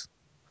PAX.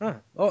 Huh.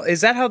 Oh,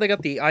 is that how they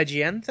got the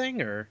IGN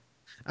thing or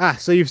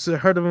So you've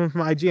heard of them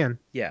from IGN.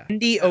 yeah.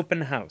 Indie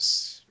open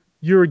house.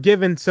 You were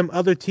given some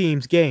other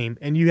team's game,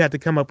 and you had to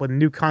come up with a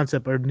new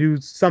concept or new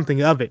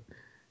something of it.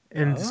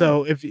 And Oh,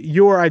 so if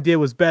your idea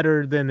was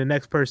better than the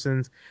next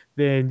person's,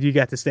 then you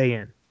got to stay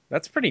in.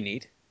 that's pretty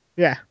neat.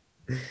 Yeah.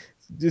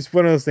 Just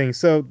one of those things.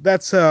 So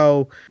that's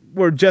how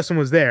where Justin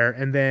was there,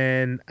 and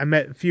then I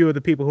met a few of the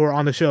people who were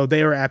on the show.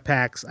 They were at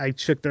PAX. I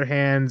shook their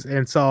hands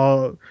and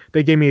saw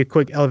they gave me a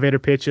quick elevator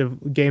pitch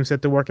of games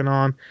that they're working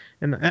on,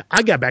 and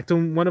I got back to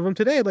one of them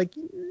today. Like,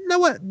 you know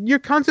what? Your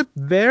concept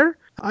there.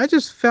 I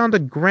just found a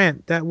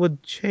grant that would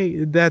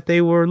that they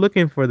were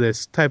looking for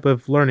this type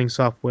of learning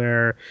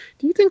software.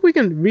 Do you think we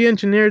can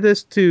re-engineer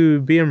this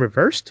to be in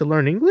reverse to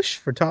learn English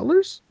for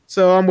toddlers?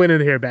 So I'm waiting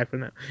to hear back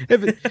from them.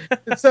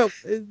 So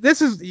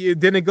this is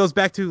then it goes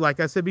back to like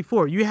I said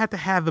before, you have to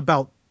have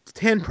about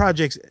 10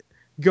 projects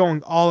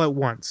going all at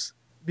once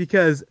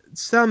because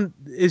some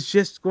is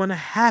just going to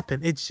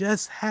happen. It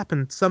just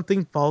happens.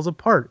 Something falls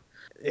apart.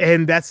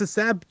 And that's the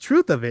sad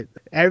truth of it.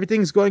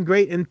 Everything's going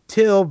great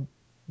until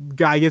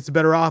guy gets a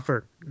better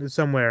offer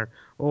somewhere,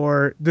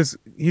 or this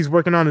he's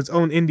working on his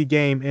own indie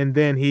game and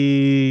then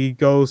he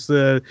goes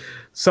to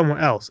someone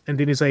else and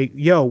then he's like,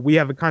 yo, we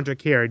have a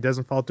contract here, it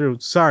doesn't fall through,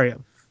 sorry,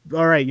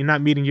 all right, you're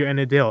not meeting your end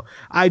of the deal,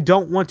 I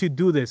don't want to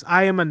do this,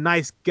 I am a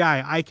nice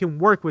guy, I can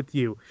work with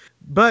you,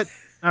 but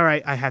all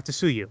right, I have to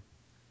sue you.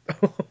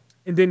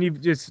 And then you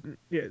just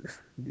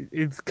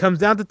it comes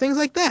down to things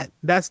like that.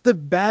 That's the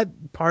bad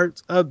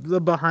parts of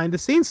the behind the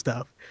scenes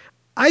stuff.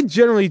 I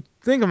generally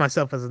think of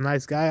myself as a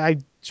nice guy. I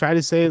try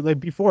to say it like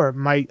before.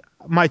 My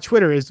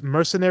Twitter is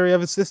mercenary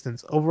of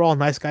assistance. Overall,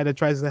 nice guy that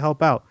tries to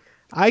help out.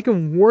 I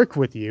can work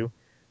with you,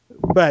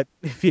 but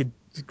if you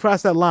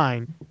cross that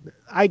line,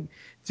 I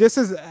just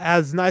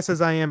as nice as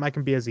I am, I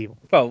can be as evil.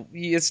 Well,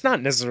 it's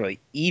not necessarily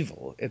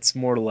evil. It's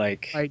more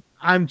like Like,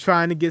 I'm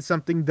trying to get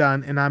something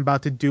done, and I'm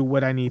about to do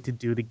what I need to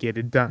do to get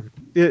it done.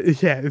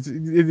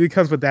 It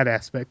comes with that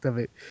aspect of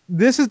it.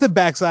 This is the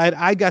backside.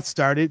 I got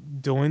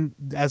started doing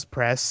as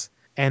press,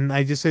 and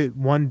I just said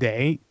one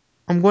day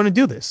I'm going to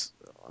do this.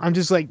 I'm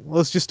just like,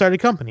 let's just start a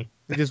company.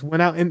 I just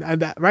went out, and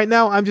right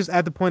now I'm just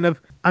at the point of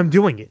I'm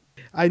doing it.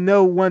 I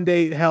know one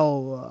day,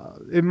 hell,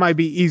 it might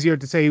be easier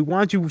to say, why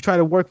don't you try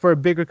to work for a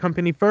bigger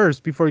company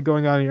first before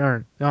going on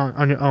your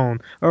own,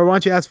 or why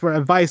don't you ask for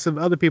advice of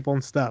other people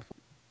and stuff.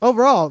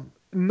 Overall,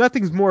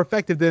 nothing's more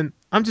effective than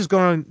I'm just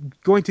going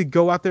to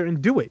go out there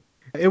and do it.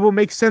 It will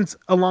make sense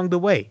along the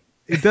way.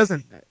 It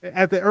doesn't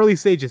at the early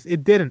stages.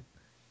 It didn't.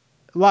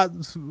 A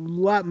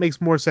lot makes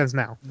more sense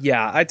now.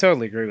 Yeah, I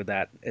totally agree with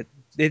that.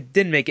 It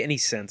didn't make any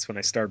sense when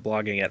I started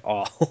blogging at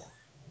all.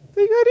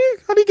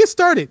 How do you get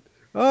started?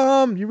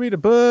 You read a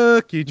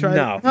book. You try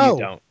No, to you no.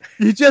 don't.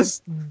 You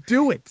just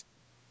do it.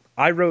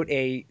 I wrote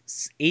a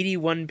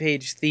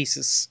 81-page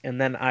thesis, and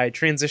then I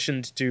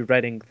transitioned to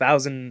writing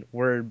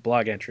 1,000-word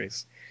blog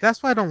entries.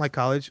 That's why I don't like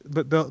college.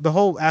 The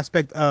whole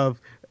aspect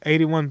of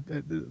 81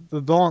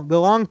 the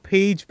long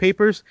page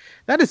papers,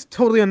 that is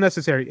totally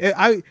unnecessary.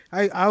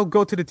 I'll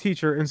go to the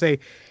teacher and say,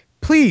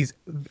 "Please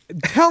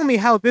tell me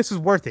how this is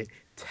worth it.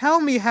 Tell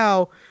me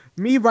how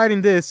me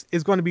writing this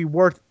is going to be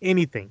worth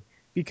anything."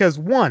 Because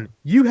one,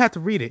 you have to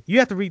read it. You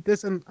have to read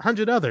this and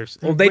 100 others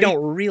Well, and they rate.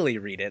 don't really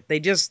read it. They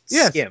just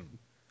Yes, skim.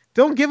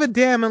 don't give a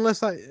damn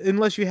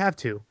unless you have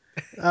to.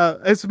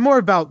 It's more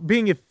about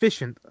being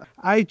efficient.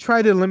 I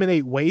try to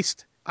eliminate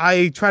waste.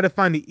 I try to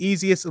find the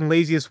easiest and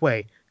laziest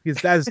way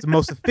because that is the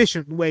most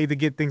efficient way to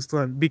get things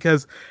done.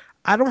 Because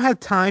I don't have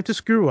time to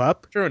screw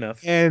up True enough.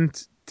 and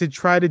to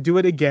try to do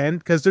it again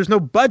because there's no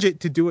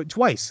budget to do it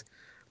twice.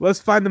 Let's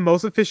find the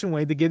most efficient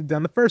way to get it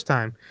done the first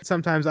time.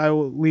 Sometimes I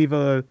will leave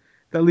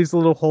that leaves a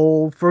little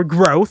hole for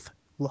growth.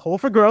 A hole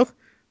for growth.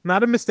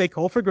 Not a mistake,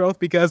 hole for growth,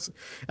 because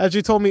as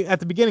you told me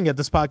at the beginning of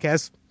this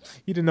podcast,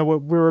 you didn't know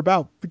what we were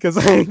about because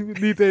I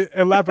need to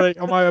elaborate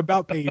on my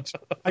about page.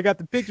 I got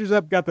the pictures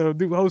up, got the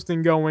new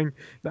hosting going.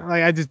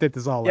 Like I just did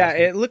this all Yeah, last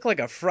week. it looked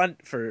like a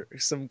front for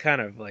some kind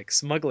of like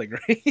smuggling,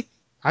 right?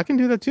 I can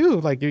do that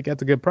too. Like you got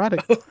the good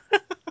product.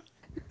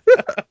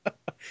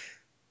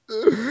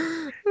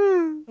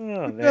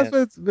 Oh That's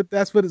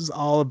man. what it's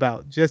all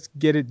about. Just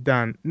get it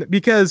done.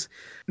 Because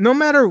no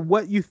matter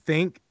what you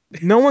think,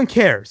 no one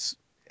cares.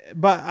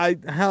 But I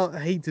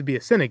hate to be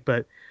a cynic,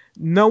 but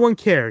no one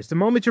cares. The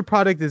moment your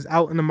product is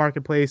out in the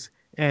marketplace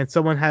and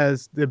someone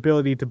has the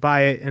ability to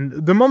buy it, and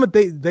the moment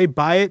they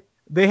buy it,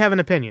 they have an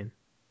opinion.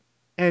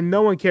 And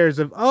no one cares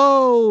of,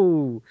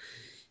 oh,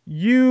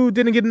 you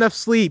didn't get enough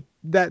sleep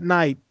that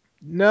night.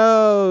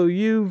 No,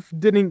 you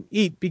didn't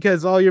eat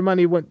because all your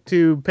money went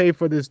to pay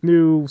for this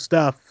new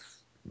stuff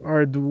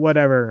or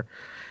whatever.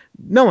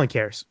 No one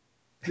cares.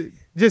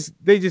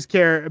 They just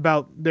care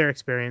about their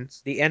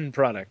experience, The end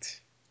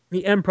product.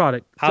 the end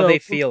product. How they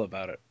So feel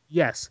about it.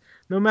 yes,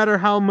 no matter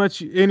how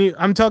much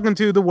I'm talking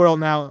to the world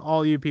now,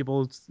 all you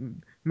people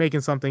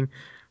making something.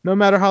 No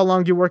matter how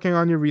long you're working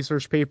on your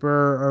research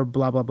paper or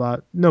blah blah blah,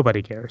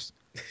 nobody cares.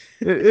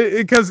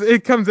 Because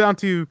it comes down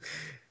to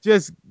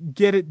just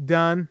get it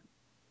done,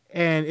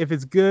 and if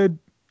it's good,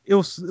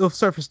 it'll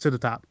surface to the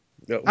top.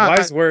 I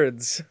Wise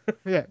words.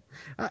 Yeah,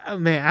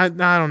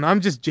 man, I don't know. I'm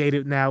just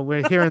jaded now.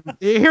 We're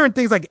hearing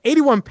things like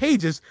 81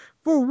 pages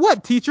for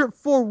what, teacher?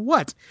 For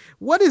what?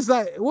 What is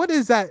that? What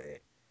is that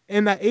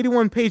in that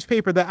 81 page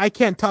paper that I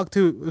can't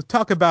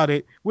talk about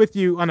it with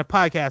you on a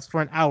podcast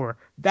for an hour?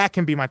 That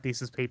can be my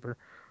thesis paper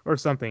or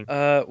something.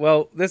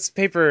 Well, this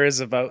paper is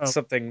about Oh,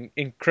 something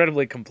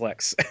incredibly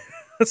complex.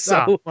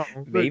 So well,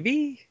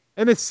 maybe?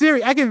 and a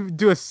series. I can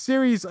do a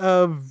series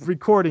of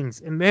recordings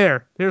in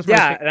there. Here's my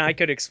Yeah, paper. and I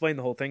could explain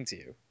the whole thing to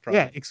you, Yeah,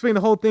 probably. explain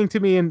the whole thing to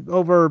me in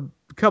over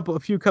a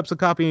few cups of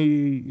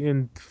coffee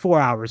in 4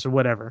 hours or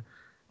whatever.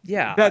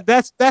 Yeah,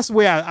 That's the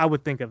way I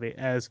would think of it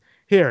as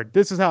here.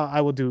 This is how I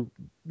will do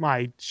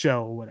my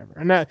show or whatever,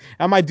 and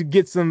I might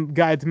get some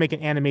guy to make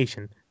an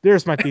animation.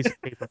 There's my thesis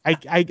paper.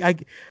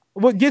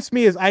 What gets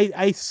me is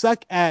I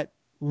suck at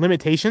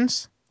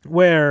limitations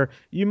where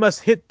you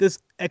must hit this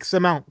X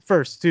amount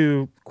first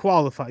to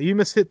qualify. You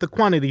must hit the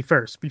quantity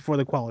first before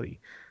the quality.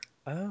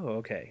 oh,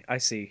 okay. I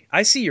see.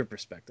 I see your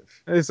perspective.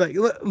 It's like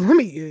let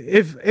me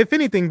if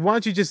anything, why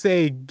don't you just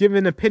say give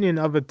an opinion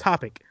of a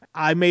topic?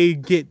 I may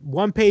get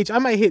one page, I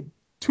might hit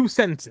two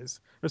sentences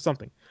or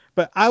something,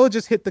 but I will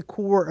just hit the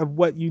core of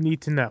what you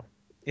need to know.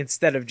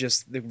 Instead of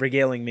just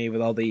regaling me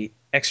with all the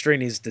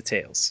extraneous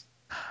details.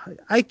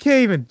 I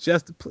can't even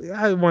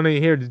I want to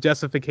hear the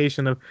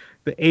justification of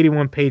the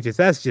 81 pages.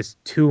 That's just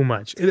too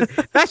much.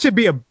 That should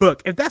be a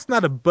book. If that's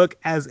not a book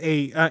as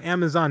a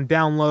Amazon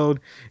download,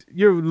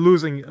 you're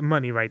losing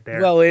money right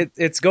there. Well,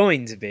 it's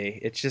going to be.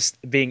 It's just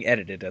being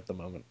edited at the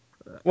moment.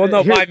 Well,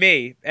 no, Here, by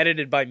me.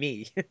 Edited by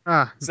me.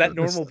 Is that this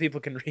normal people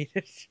can read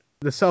it?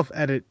 the self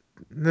edit.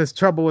 There's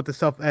trouble with the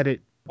self edit.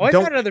 Oh, I've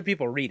Don't had other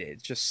people read it.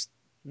 It's just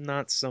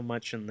not so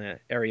much in the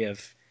area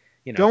of,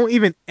 you know. don't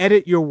even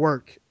edit your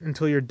work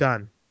until you're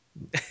done.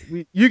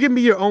 You can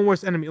be your own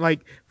worst enemy.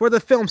 Like for the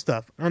film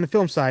stuff, on the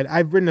film side,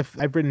 I've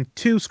written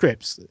two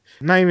scripts,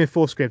 not even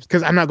full scripts,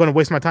 because I'm not going to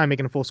waste my time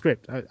making a full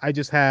script. I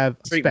just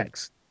have Treatment.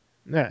 specs.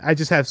 Yeah, I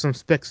just have some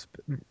spec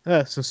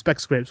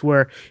scripts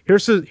where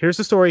here's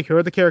the story, here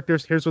are the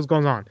characters, here's what's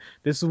going on.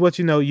 This is what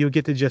you know. You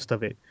get the gist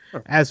of it.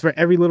 Huh. As for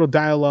every little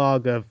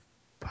dialogue of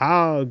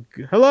how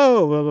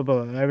hello, blah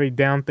blah blah, every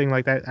down thing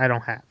like that, I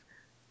don't have.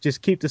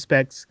 Just keep the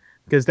specs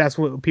because that's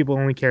what people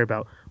only care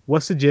about.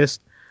 What's the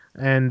gist?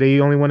 And they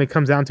only, when it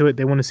comes down to it,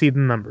 they want to see the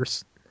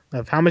numbers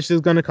of how much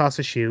it's going to cost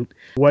to shoot.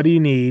 What do you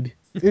need?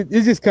 It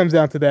just comes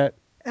down to that.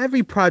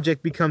 Every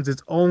project becomes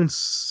its own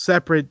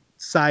separate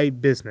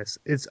side business,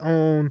 its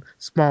own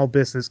small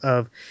business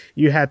of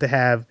you have to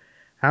have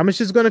how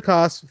much is it going to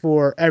cost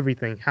for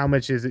everything? How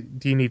much is it?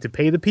 Do you need to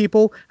pay the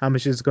people? How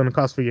much is it going to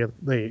cost for your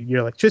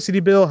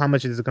electricity bill? How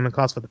much is it going to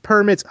cost for the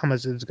permits? How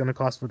much is it going to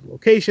cost for the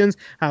locations?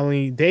 How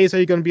many days are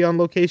you going to be on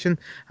location?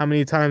 How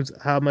many times?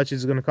 How much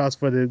is it going to cost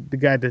for the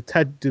guy to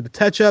do the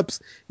touch ups?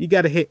 You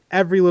got to hit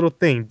every little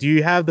thing. Do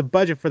you have the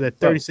budget for the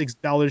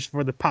 $36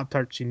 for the Pop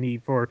Tarts you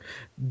need for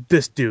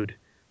this dude?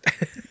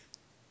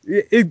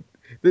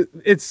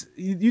 It's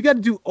you got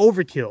to do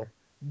overkill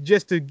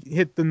just to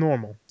hit the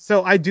normal.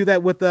 So I do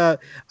that with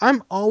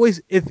I'm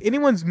always, if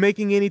anyone's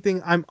making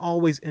anything, I'm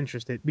always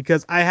interested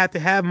because I have to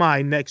have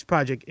my next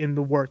project in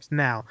the works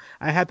now.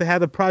 I have to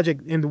have the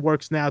project in the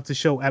works now to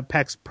show at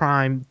PAX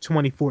Prime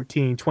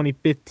 2014,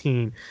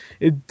 2015.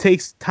 It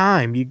takes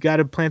time. You got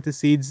to plant the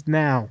seeds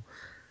now.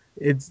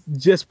 It's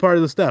just part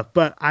of the stuff.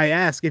 But I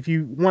ask, if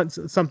you want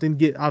something to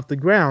get off the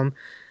ground,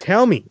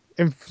 tell me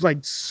in like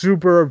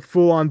super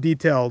full on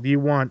detail. Do you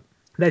want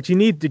that you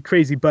need the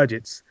crazy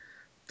budgets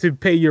to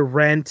pay your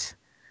rent,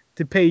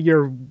 to pay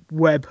your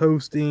web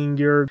hosting,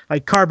 your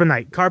like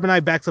Carbonite.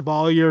 Carbonite backs up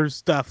all your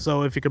stuff.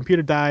 So if your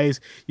computer dies,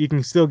 you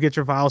can still get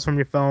your files from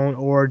your phone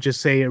or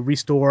just say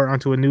restore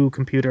onto a new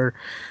computer.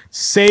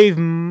 Save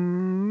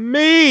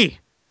me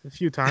a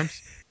few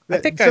times. I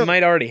think I So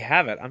might already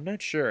have it. I'm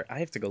not sure. I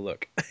have to go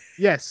look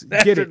yes,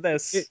 get after it.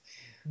 this.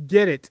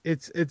 Get it.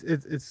 It's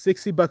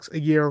 $60 a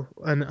year,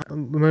 an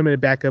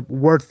unlimited backup.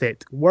 Worth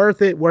it.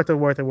 Worth it. Worth it.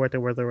 Worth it. Worth it.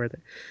 Worth it. Worth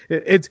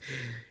it.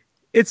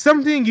 It's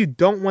something you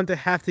don't want to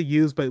have to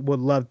use, but would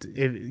love to.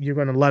 If you're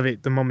going to love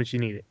it the moment you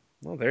need it.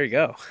 Well, there you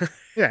go.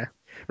 Yeah.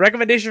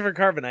 Recommendation for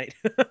Carbonite.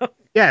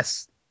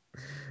 Yes.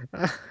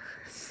 Uh,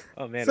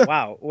 Oh man, so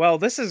wow. Well,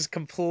 this is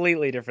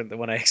completely different than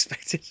what I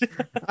expected.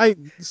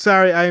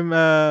 sorry, I'm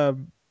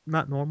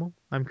not normal.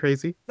 I'm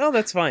crazy. No,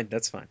 that's fine.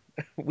 That's fine.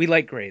 We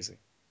like grazing.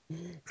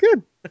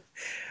 Good.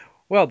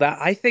 Well, that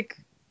I think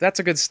that's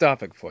a good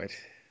stopping point.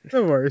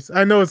 No worries.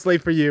 I know it's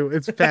late for you.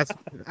 It's past.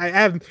 I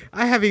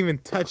haven't even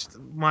touched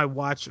my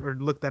watch or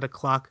looked at a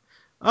clock.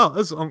 Oh,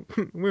 this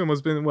we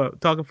almost been what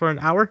talking for an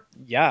hour.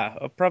 Yeah,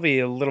 probably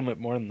a little bit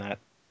more than that.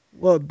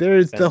 Well,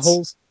 there's the Depends.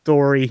 whole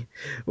story.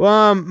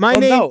 My Well,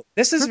 name. no,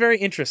 this is very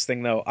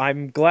interesting though.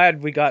 I'm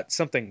glad we got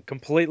something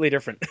completely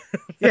different.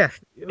 Yeah,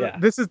 Yeah.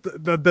 this is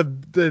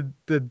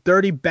the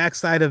dirty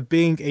backside of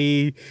being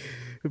a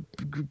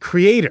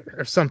creator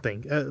or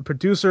something, a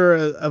producer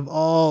of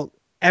all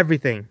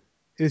everything.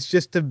 It's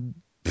just a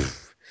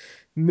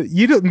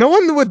you don't. No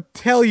one would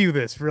tell you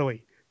this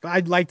really. But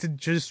I'd like to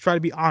just try to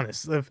be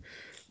honest.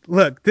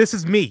 Look, this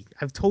is me.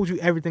 I've told you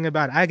everything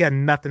about it. I got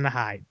nothing to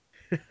hide.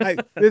 I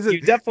this is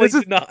You definitely this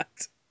is do not.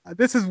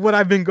 this is what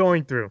I've been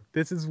going through.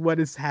 This is what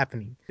is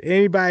happening.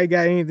 Anybody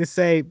got anything to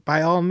say?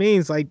 By all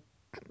means, like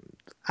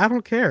I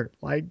don't care.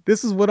 Like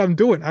this is what I'm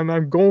doing.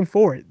 I'm going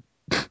for it.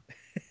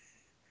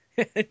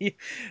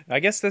 I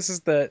guess this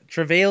is the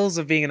travails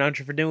of being an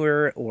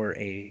entrepreneur or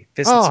a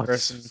business Oh,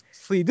 person.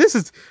 see, this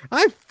is.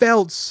 I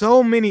felt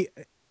so many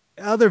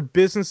other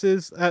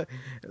businesses.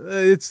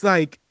 It's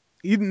like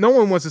no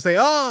one wants to say,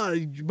 "Oh,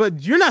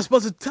 but you're not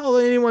supposed to tell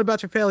anyone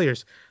about your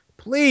failures."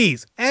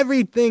 Please,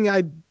 everything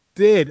I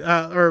did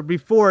or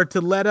before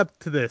to lead up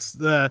to this,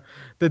 the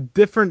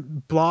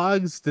different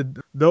blogs,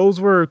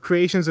 those were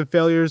creations and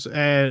failures,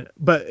 and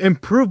but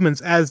improvements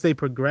as they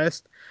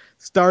progressed.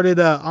 Started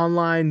a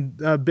online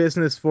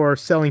business for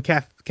selling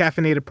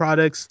caffeinated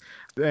products,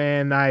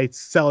 and I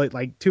sell it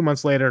like 2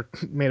 months later,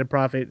 made a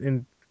profit,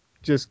 and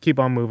just keep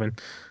on moving.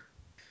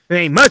 It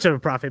ain't much of a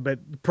profit, but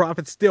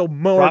profit's still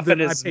more Profit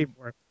than I is paid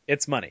for.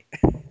 it's money.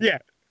 Yeah,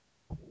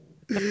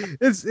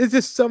 it's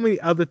just so many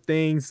other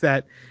things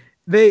that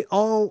they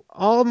all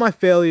my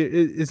failure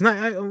is not.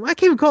 I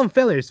can't even call them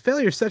failures.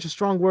 Failure is such a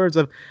strong words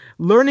of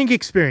learning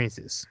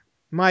experiences.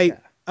 My Yeah.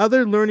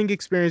 other learning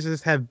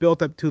experiences have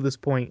built up to this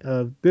point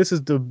of this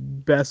is the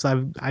best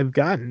I've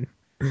gotten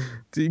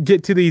to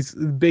get to these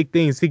big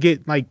things, to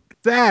get like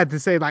sad to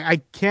say like I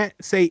can't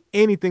say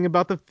anything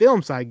about the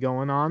film side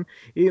going on.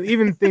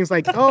 Even things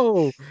like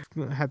oh,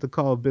 I had to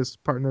call a business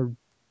partner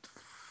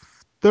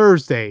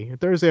Thursday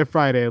or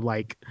Friday,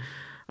 like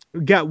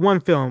got one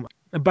film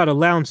about a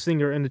lounge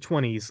singer in the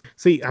 20s.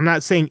 See, I'm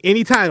not saying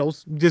any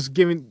titles, just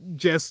giving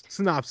just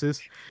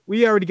synopsis.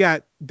 We already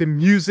got the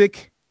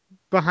music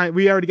behind,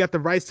 we already got the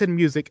rights to the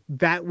music.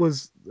 That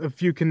was a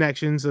few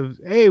connections of,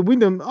 hey, we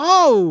know,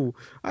 oh,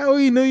 I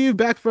already knew you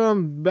back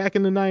in the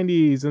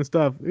 90s and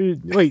stuff.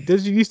 Wait,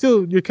 does you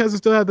still, your cousin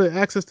still have the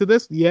access to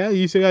this? Yeah,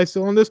 you guys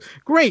still on this?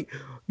 Great.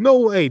 No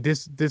way.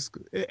 This,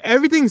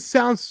 everything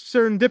sounds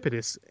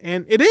serendipitous,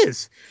 and it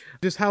is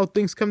just how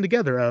things come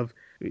together of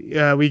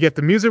we get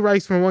the music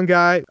rights from one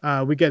guy.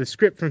 We get a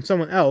script from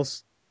someone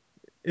else.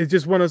 It's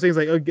just one of those things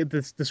like, oh, get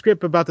this the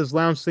script about this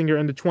lounge singer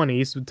in the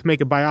 20s to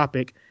make a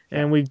biopic. Yeah.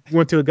 And we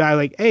went to a guy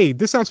like, hey,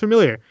 this sounds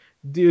familiar.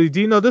 Do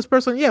you know this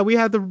person? Yeah, we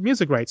have the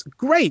music rights.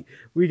 Great.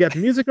 We got the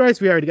music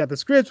rights. We already got the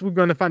scripts. We're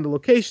going to find the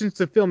locations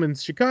to film in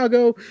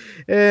Chicago.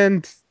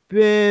 And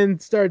then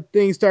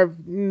things start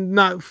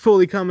not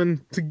fully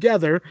coming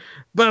together,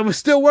 but we're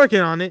still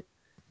working on it.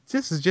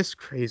 This is just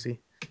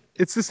crazy.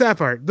 It's the sad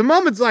part. The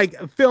moment's like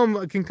a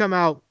film can come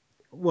out.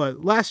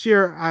 What last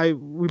year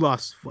we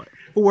lost what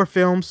 4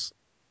 films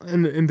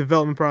in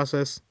development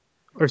process,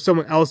 or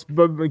someone else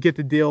get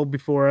the deal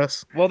before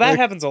us. Well, that Like,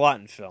 happens a lot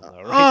in film,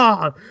 though,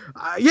 right?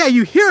 oh, yeah,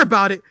 you hear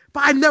about it,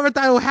 but I never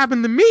thought it would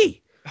happen to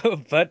me.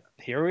 But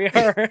here we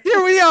are.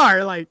 Here we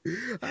are. Like,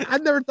 I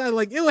never thought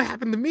like it would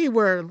happen to me,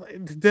 where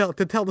like,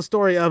 to tell the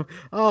story of,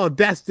 oh,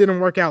 that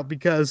didn't work out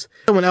because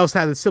someone else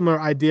had a similar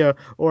idea,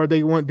 or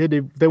they want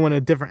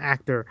a different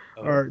actor,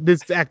 Oh, or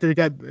this actor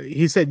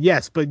he said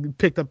yes, but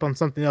picked up on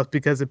something else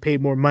because it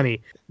paid more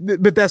money.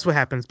 But that's what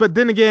happens. But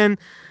then again,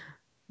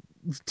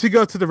 to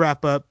go to the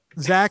wrap up,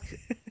 Zach,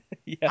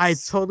 I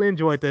yes. totally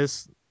enjoyed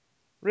this.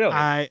 Really?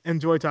 I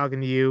enjoy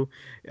talking to you.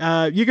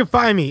 You can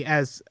find me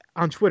as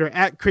on Twitter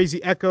at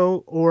Crazy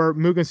Echo or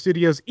Mugen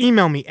Studios.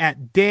 Email me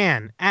at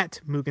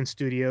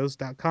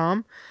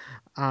dan@mugenstudios.com.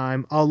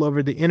 I'm all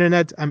over the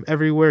internet. I'm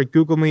everywhere.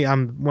 Google me.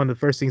 I'm one of the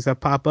first things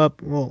that pop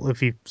up. Well,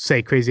 if you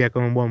say Crazy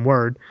Echo in one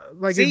word,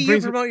 like See, it you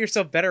brings. promote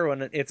yourself better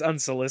when it's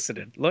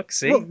unsolicited. Look,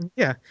 Well, see?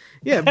 yeah,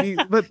 yeah.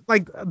 But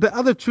like the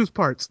other truth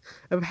parts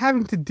of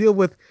having to deal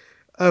with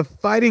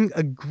fighting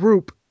a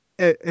group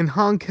in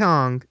Hong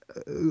Kong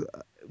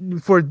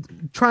for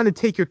trying to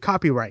take your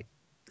copyright.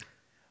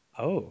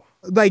 Oh.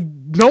 Like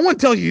no one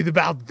tells you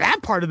about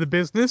that part of the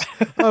business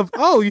of,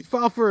 oh, you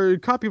file for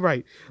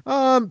copyright.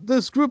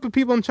 This group of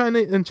people in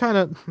China,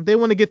 they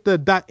want to get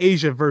the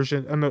 .asia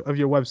version of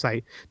your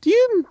website. Do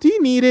you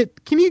need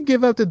it? Can you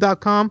give up the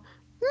 .com?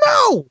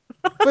 No.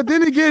 But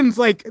then again, it's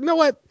like, you know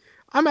what?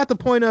 I'm at the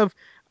point of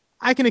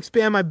I can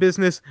expand my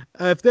business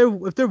if they're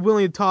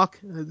willing to talk.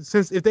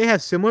 Since if they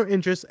have similar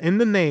interests in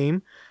the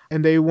name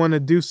and they want to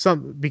do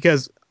something,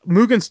 because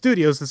Mugen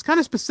Studios is kind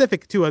of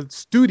specific to a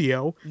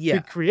studio Yeah.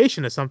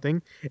 creation of something.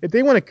 If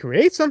they want to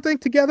create something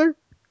together,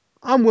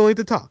 I'm willing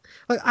to talk.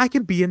 Like I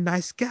can be a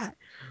nice guy.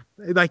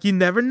 Like you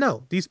never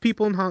know. These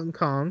people in Hong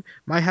Kong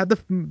might have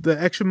the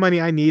extra money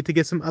I need to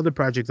get some other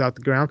projects out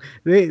the ground.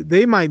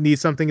 They might need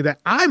something that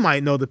I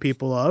might know the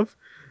people of.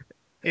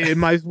 It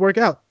might work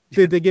out.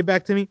 Did they get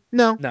back to me?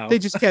 No. No. They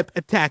just kept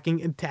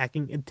attacking and try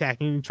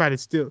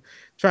to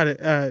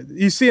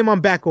you see them on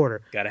back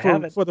order Gotta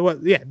have for it. the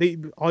what, yeah, they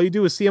all you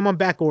do is see them on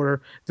back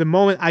order. The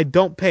moment I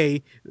don't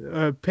pay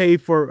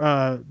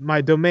for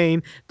my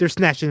domain, they're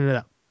snatching it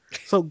up.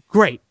 So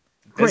great,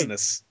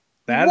 Business.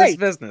 That is great.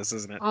 business,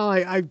 isn't it?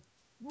 I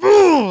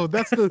oh,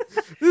 this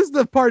is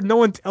the part no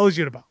one tells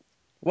you about.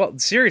 Well,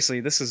 seriously,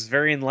 this is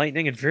very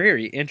enlightening and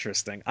very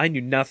interesting. I knew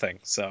nothing,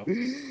 so.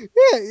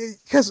 Yeah,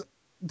 because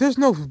there's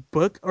no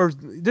book or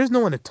there's no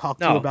one to talk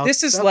to No, about this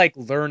this is stuff. like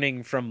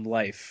learning from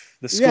life.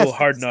 The school of Yes,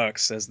 hard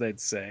knocks, as they'd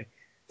say.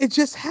 it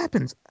just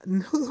happens.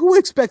 Who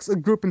expects a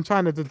group in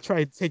China to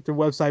try to take their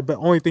website, but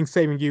only thing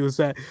saving you is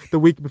that the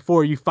week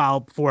before you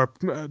filed for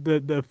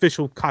the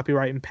official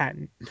copyright and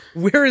patent?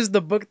 Where is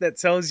the book that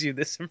tells you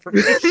this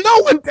information? No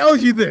one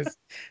tells you this.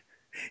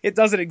 It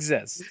doesn't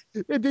exist.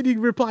 And then you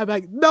reply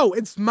back, no,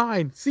 it's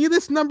mine. See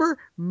this number?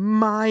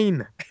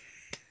 Mine.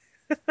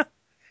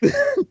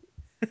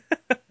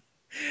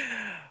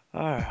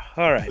 All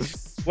right.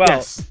 Well,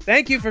 Yes.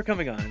 thank you for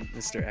coming on,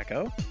 Mr.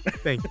 Echo.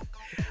 Thank you.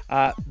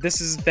 This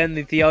has been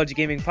the Theology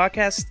Gaming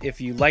Podcast.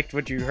 If you liked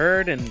what you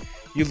heard and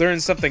you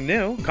learned something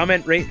new,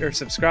 comment, rate, or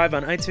subscribe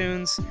on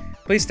iTunes.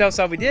 Please tell us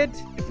how we did.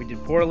 If we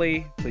did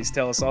poorly, please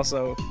tell us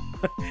also.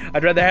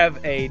 I'd rather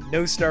have a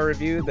no-star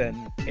review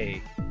than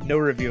a no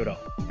review at all.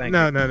 Thank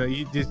you. No.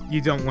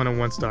 You don't want a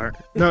 1 star.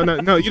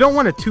 No. You don't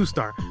want a 2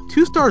 star.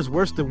 2 star is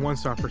worse than 1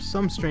 star for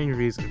some strange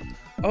reason.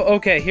 Oh,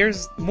 okay.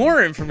 Here's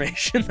more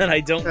information that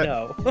I don't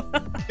know.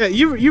 Yeah,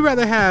 you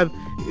rather have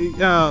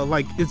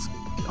like it's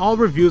all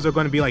reviews are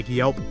going to be like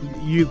Yelp.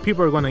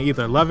 People are going to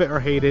either love it or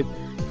hate it.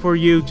 For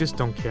you, just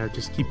don't care.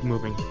 Just keep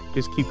moving.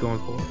 Just keep going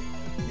forward.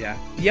 Yeah,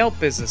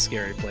 Yelp is a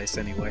scary place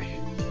anyway.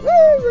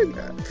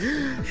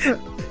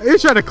 You're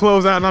trying to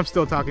close out, and I'm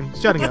still talking.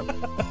 Shutting up.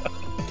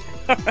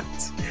 All right.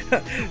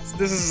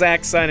 This is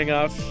Zach signing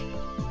off.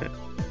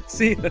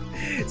 See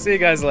you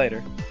guys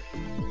later.